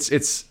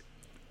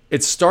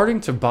it's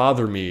starting to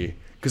bother me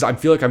because I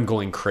feel like I'm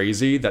going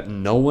crazy that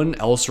no one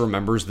else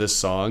remembers this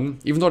song,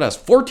 even though it has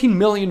 14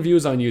 million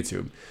views on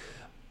YouTube.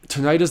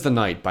 "Tonight Is the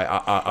Night" by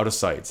Out of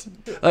Sight.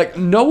 Like,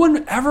 no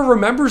one ever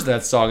remembers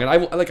that song, and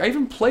I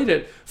even played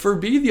it for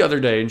B the other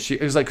day, and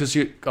it was like, because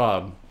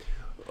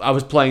I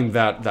was playing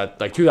that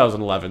like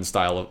 2011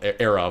 style of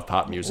era of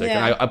pop music,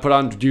 and I put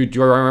on, do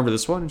you remember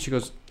this one? And she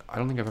goes, I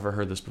don't think I've ever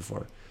heard this before.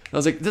 And I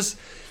was like, this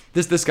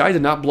guy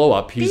did not blow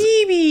up. He's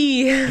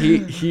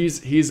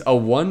a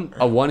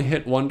one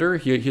hit wonder.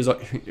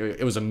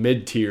 It was a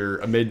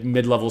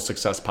mid-level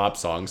success pop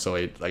song.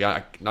 So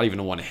not even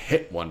a one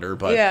hit wonder,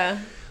 but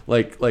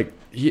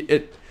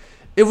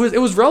it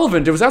was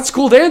relevant. It was at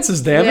school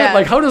dances, damn it.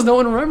 Like, how does no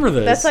one remember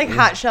this? That's like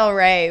Hot Shell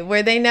Ray,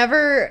 where they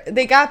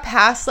got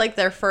past, like,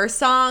 their first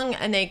song,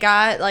 and they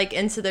got, like,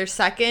 into their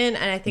second,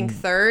 and I think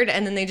third,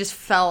 and then they just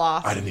fell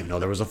off. I didn't even know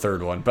there was a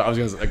third one, but I was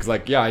going to,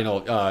 like, yeah, I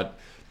know,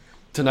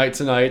 Tonight,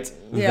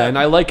 then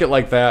I Like It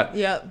Like That.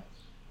 Yep.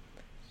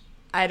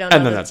 I don't know.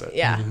 And then that's it.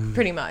 Yeah,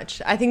 pretty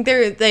much. I think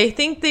they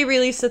think they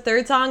released a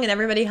third song, and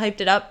everybody hyped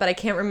it up, but I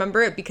can't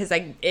remember it because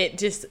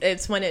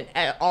it's when it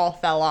all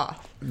fell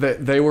off.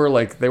 They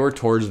were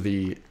towards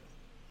the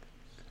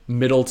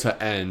middle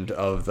to end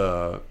of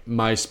the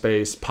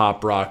MySpace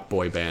pop rock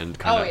boy band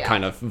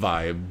kind of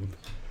vibe.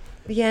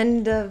 The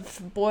end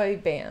of boy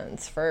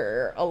bands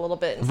for a little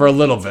bit. For a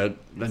little bit.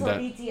 Until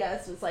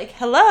BTS was like,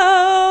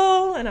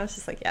 hello, and I was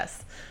just like,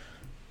 yes.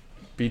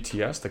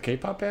 BTS, the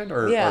K-pop band,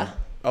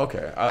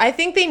 okay. I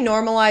think they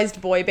normalized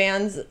boy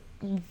bands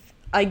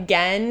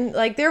again.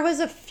 Like, there was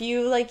a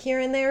few, like, here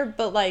and there,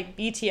 but, like,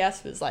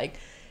 BTS was, like,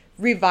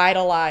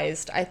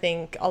 revitalized, I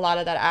think, a lot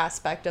of that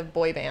aspect of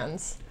boy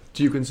bands.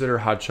 Do you consider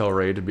Hot Shell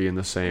Ray to be in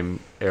the same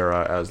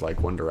era as,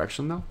 like, One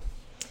Direction, though?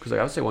 Because,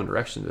 like, I would say One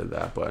Direction did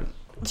that, but...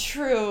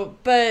 True,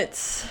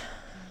 but...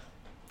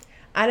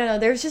 I don't know.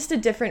 There's just a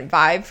different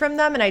vibe from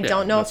them, and I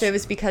don't know if it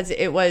was because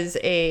it was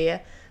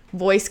a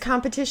voice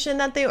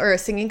competition or a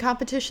singing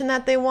competition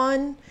that they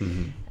won.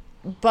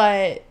 Mm-hmm.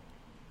 But...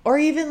 Or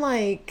even,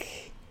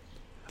 like...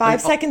 5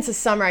 Seconds of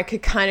Summer, I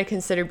could kind of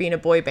consider being a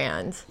boy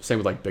band. Same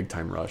with, like, Big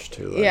Time Rush,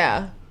 too.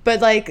 Yeah.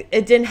 But, like,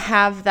 it didn't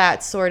have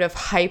that sort of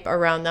hype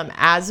around them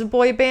as a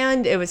boy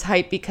band. It was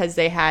hype because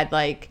they had,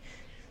 like,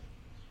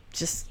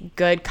 just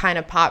good kind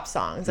of pop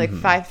songs. Like,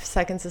 5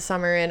 Seconds of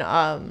Summer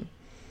and,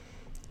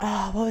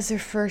 what was their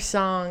first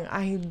song?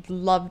 I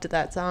loved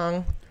that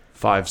song.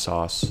 Five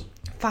Sauce.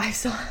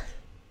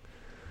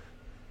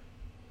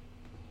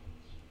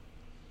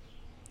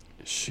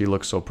 She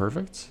Looks So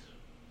Perfect?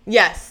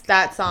 Yes,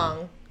 that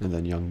song. And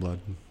then Youngblood.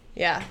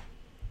 Yeah.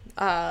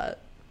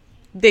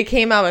 They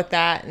came out with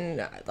that,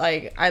 and,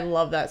 like, I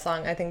love that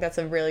song. I think that's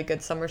a really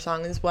good summer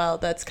song as well.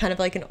 That's kind of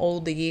like an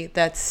oldie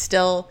that's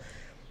still,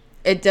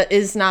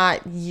 is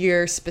not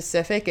year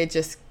specific. It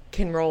just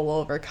can roll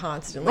over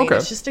constantly. Okay.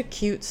 It's just a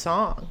cute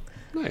song.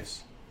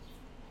 Nice.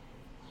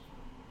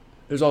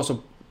 There's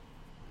also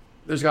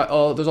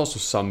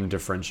some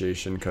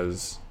differentiation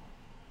because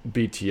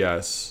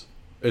BTS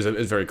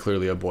is very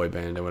clearly a boy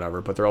band and whatever,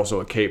 but they're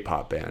also a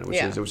K-pop band,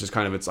 which is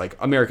kind of, it's like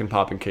American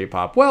pop and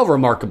K-pop, well,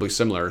 remarkably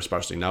similar,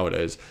 especially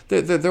nowadays.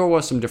 There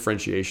was some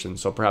differentiation,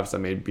 so perhaps that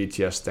made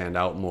BTS stand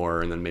out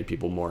more and then made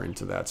people more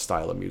into that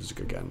style of music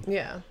again.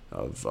 Yeah.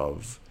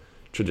 Of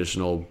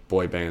traditional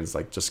boy bands,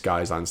 like just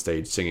guys on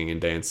stage singing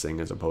and dancing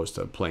as opposed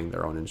to playing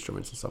their own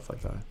instruments and stuff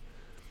like that.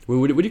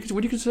 Would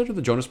you consider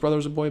the Jonas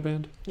Brothers a boy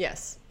band?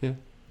 Yes. Yeah.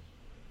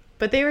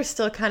 But they were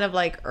still kind of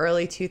like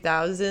early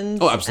 2000s.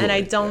 Oh, absolutely.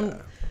 And I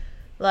don't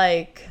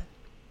like,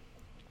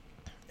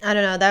 I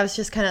don't know. That was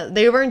just kind of,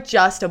 they weren't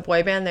just a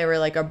boy band. They were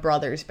like a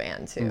brothers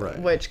band too, Right.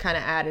 which kind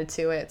of added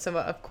to it. So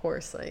of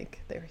course,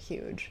 like they were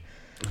huge.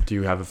 Do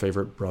you have a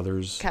favorite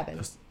brothers?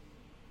 Kevin.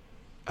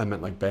 I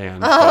meant like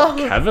band. Oh.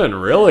 Kevin,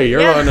 really?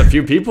 You're one of the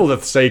few people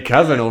that say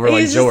Kevin over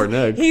like Joe or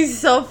Nick. He's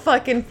so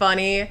fucking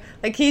funny.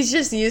 Like he's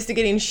just used to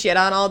getting shit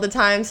on all the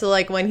time. So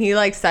like when he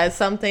like says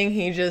something,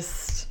 he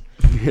just...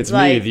 It's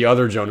like, me, the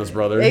other Jonas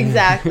brother.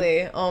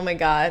 Exactly. Oh my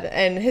god.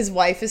 And his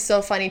wife is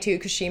so funny too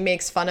because she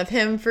makes fun of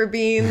him for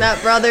being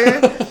that brother.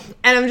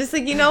 And I'm just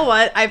like, you know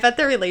what? I bet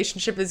their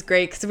relationship is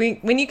great because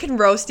when you can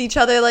roast each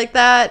other like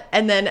that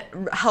and then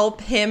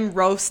help him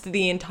roast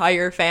the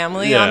entire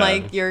family, I'm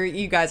like,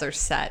 you guys are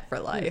set for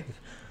life.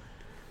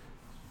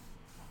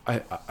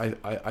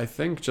 I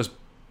think just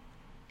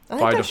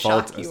by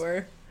default. You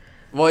were.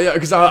 Well, yeah,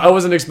 because I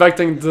wasn't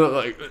expecting to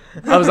like.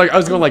 I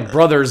was going like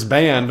brothers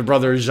band,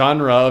 brothers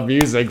genre of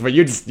music, but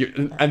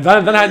and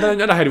then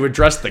I had to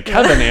address the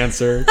Kevin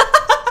answer.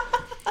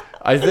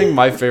 I think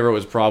my favorite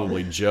was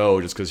probably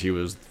Joe, just because he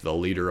was the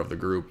leader of the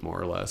group,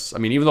 more or less. I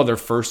mean, even though their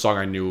first song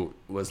I knew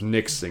was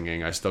Nick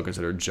singing, I still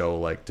considered Joe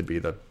like to be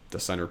the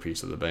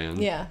centerpiece of the band.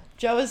 Yeah,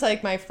 Joe was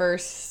like my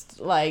first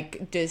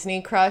like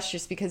Disney crush,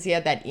 just because he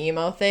had that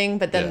emo thing.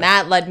 But then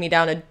that led me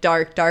down a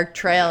dark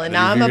trail, and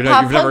now I'm a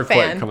pop punk fan. You've never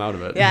quite come out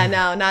of it. Yeah,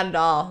 no, not at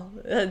all.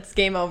 It's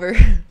game over.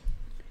 They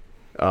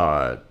had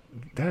a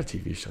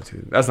TV show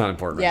too. That's not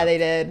important. Yeah, they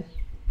did.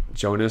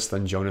 Jonas,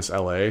 then Jonas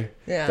LA.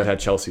 Yeah. That had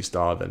Chelsea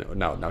Stahl. Then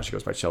now she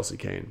goes by Chelsea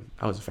Kane.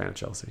 I was a fan of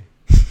Chelsea.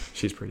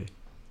 She's pretty.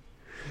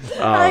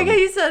 I like how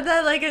you said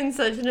that like in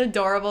such an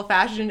adorable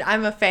fashion.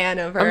 I'm a fan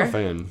of her. I'm a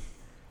fan.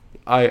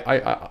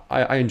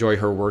 I enjoy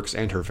her works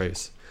and her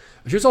face.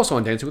 She was also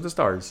on Dancing with the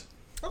Stars.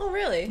 Oh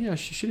really? Yeah,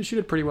 she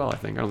did pretty well. I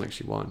think. I don't think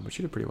she won, but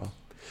she did pretty well.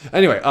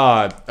 Anyway,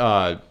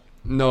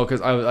 no,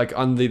 because I like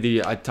on the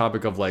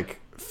topic of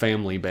like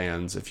family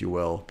bands, if you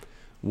will.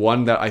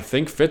 One that I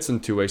think fits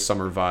into a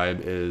summer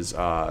vibe is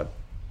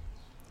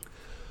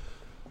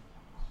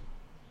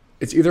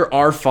it's either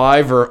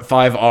R5 or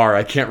 5R.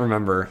 I can't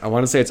remember. I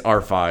want to say it's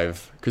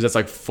R5 because it's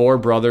like four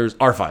brothers.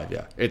 R5,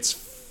 yeah. It's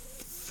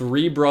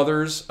three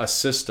brothers, a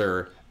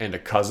sister, and a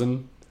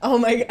cousin. Oh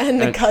my! And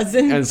the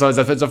cousin. And so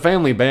it's a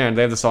family band.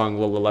 They have the song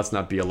 "Well, Let's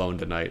Not Be Alone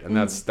Tonight," and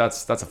that's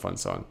a fun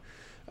song.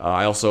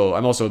 I'm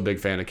also a big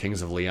fan of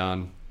Kings of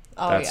Leon.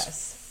 Oh that's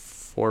yes.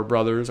 Four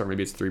brothers, or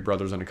maybe it's three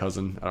brothers and a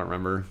cousin. I don't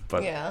remember,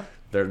 but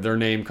their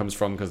name comes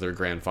from because their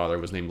grandfather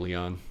was named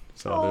Leon.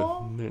 So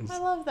I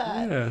love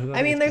that. Yeah,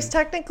 I mean, there's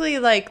technically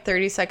like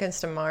 30 Seconds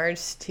to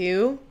Mars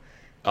too.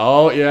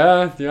 Oh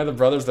yeah, the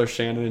brothers. They're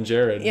Shannon and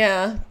Jared.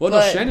 Yeah. Well,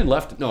 no, Shannon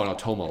left. No,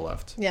 Tomo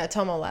left. Yeah,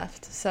 Tomo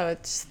left. So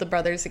it's the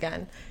brothers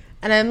again,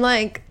 and I'm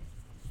like,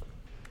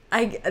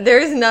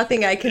 there's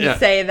nothing I can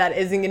say that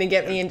isn't going to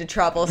get me into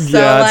trouble.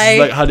 So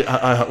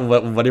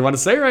what do you want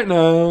to say right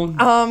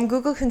now?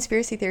 Google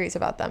conspiracy theories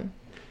about them.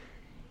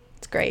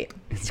 It's great.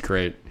 It's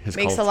great.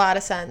 Makes a lot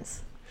of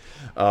sense.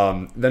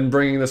 Then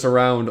bringing this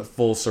around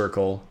full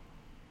circle,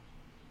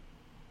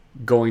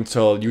 going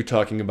to you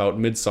talking about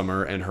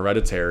Midsummer and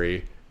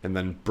Hereditary, and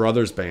then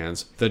brothers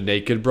bands, the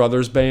Naked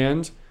Brothers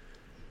Band.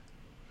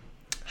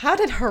 How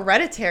did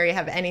Hereditary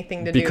have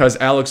anything to do? Because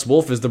Alex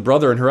Wolff is the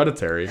brother in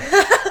Hereditary.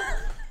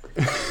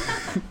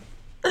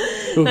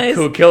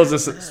 who kills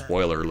his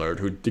spoiler alert,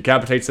 who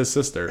decapitates his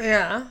sister.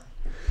 Yeah.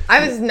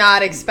 I was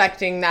not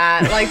expecting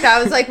that. Like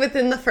that was like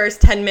within the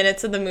first 10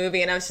 minutes of the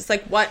movie, and I was just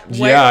like, what?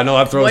 Yeah, no,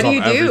 that throws off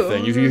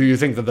everything. You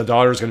think that the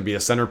daughter's going to be a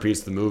centerpiece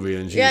of the movie,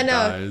 and she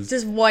dies.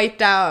 Just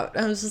wiped out.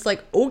 I was just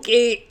like,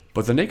 okay.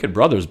 But the Naked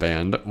Brothers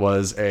Band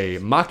was a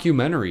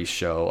mockumentary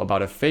show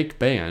about a fake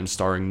band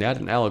starring Ned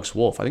and Alex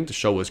Wolff. I think the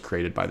show was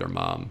created by their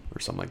mom or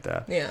something like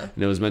that. Yeah.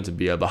 And it was meant to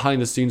be a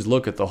behind-the-scenes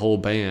look at the whole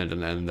band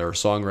and their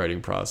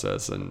songwriting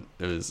process. And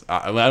it was,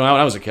 when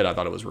I was a kid, I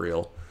thought it was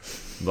real.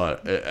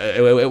 But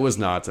it was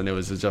not, and it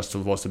was just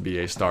supposed to be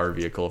a star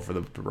vehicle for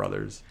the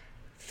brothers.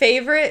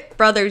 Favorite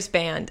brothers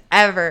band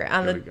ever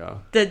on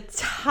the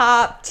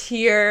top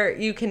tier.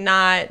 You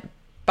cannot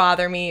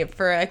bother me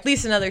for at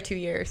least another 2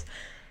 years.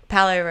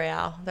 Palais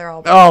Royale. They're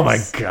all brothers. Oh my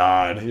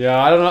god. Yeah,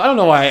 I don't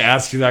know why I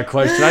asked you that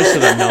question. I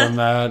should have known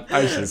that.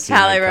 I should have seen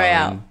Palais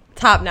Royale.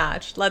 Top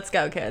notch. Let's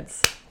go,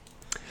 kids.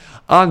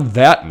 On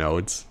that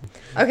note.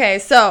 Okay,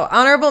 so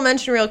honorable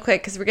mention real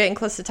quick because we're getting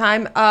close to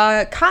time.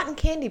 Cotton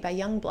Candy by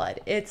Youngblood.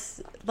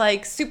 It's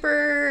like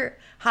super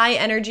high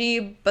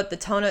energy, but the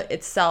tone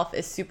itself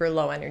is super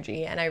low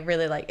energy, and I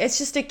really like it. It's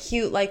just a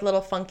cute, like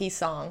little funky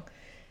song.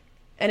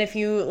 And if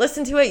you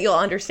listen to it, you'll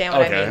understand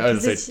what I mean. Okay, I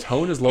was going to say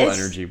tone is low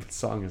energy, but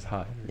song is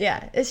high.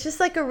 Yeah, it's just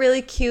like a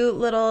really cute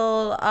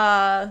little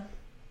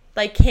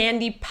like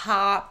candy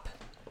pop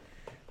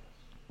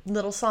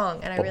little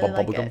song, and I really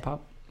like it. Bubblegum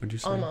pop, would you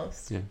say?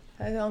 Almost. Yeah.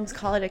 I almost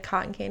call it a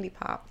cotton candy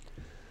pop.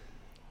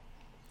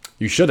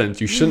 You shouldn't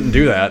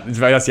do that.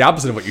 That's the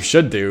opposite of what you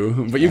should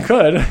do, but you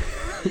could.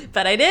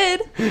 But I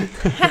did.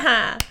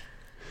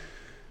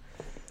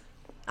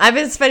 I've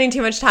been spending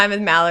too much time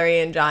with Mallory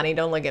and Johnny.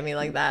 Don't look at me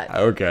like that.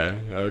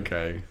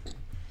 Okay.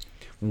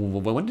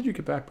 When did you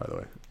get back, by the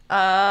way?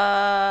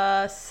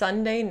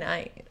 Sunday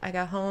night. I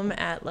got home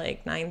at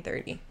like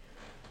 9:30.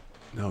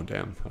 Oh,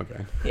 damn.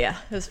 Okay. Yeah,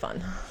 it was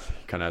fun.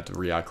 Kind of have to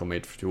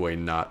reacclimate to a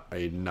not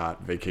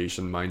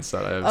vacation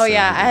mindset. I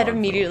had to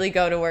immediately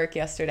go to work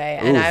yesterday,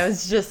 and I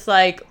was just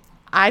like,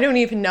 I don't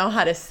even know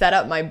how to set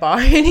up my bar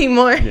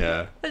anymore.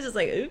 Yeah. I was just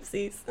like,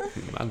 oopsies.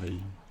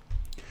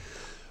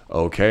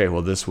 Okay,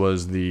 well, this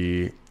was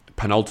the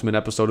penultimate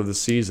episode of the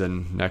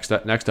season. Next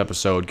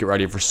episode, get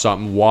ready for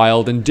something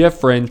wild and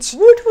different.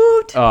 Woot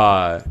woot.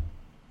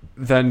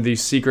 Then the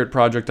secret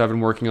project I've been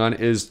working on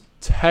is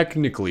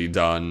technically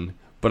done,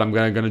 but I'm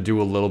gonna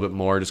do a little bit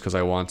more just because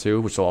I want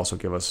to, which will also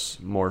give us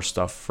more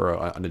stuff for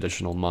an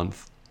additional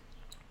month.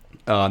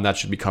 And that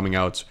should be coming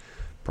out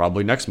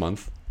probably next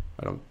month.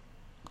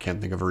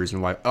 Can't think of a reason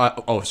why.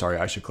 Sorry,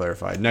 I should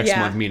clarify. Next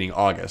month meaning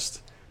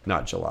August,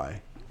 not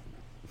July.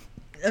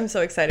 I'm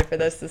so excited for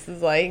this. This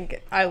is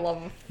like, I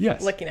love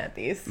looking at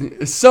these.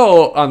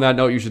 So on that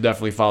note, you should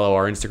definitely follow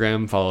our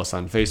Instagram, follow us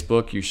on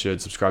Facebook. You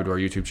should subscribe to our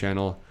YouTube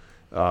channel.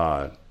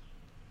 Yeah.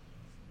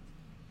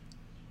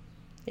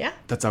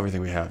 That's everything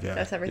we have. Yeah.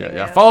 That's everything.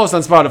 Yeah. Follow us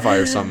on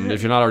Spotify or something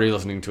if you're not already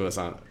listening to us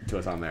on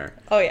there.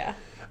 Oh yeah.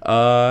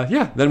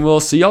 Then we'll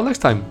see y'all next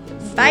time.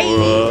 Bye.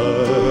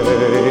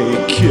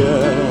 I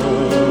can't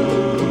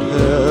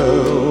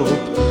help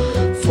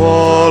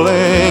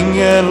falling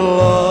in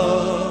love.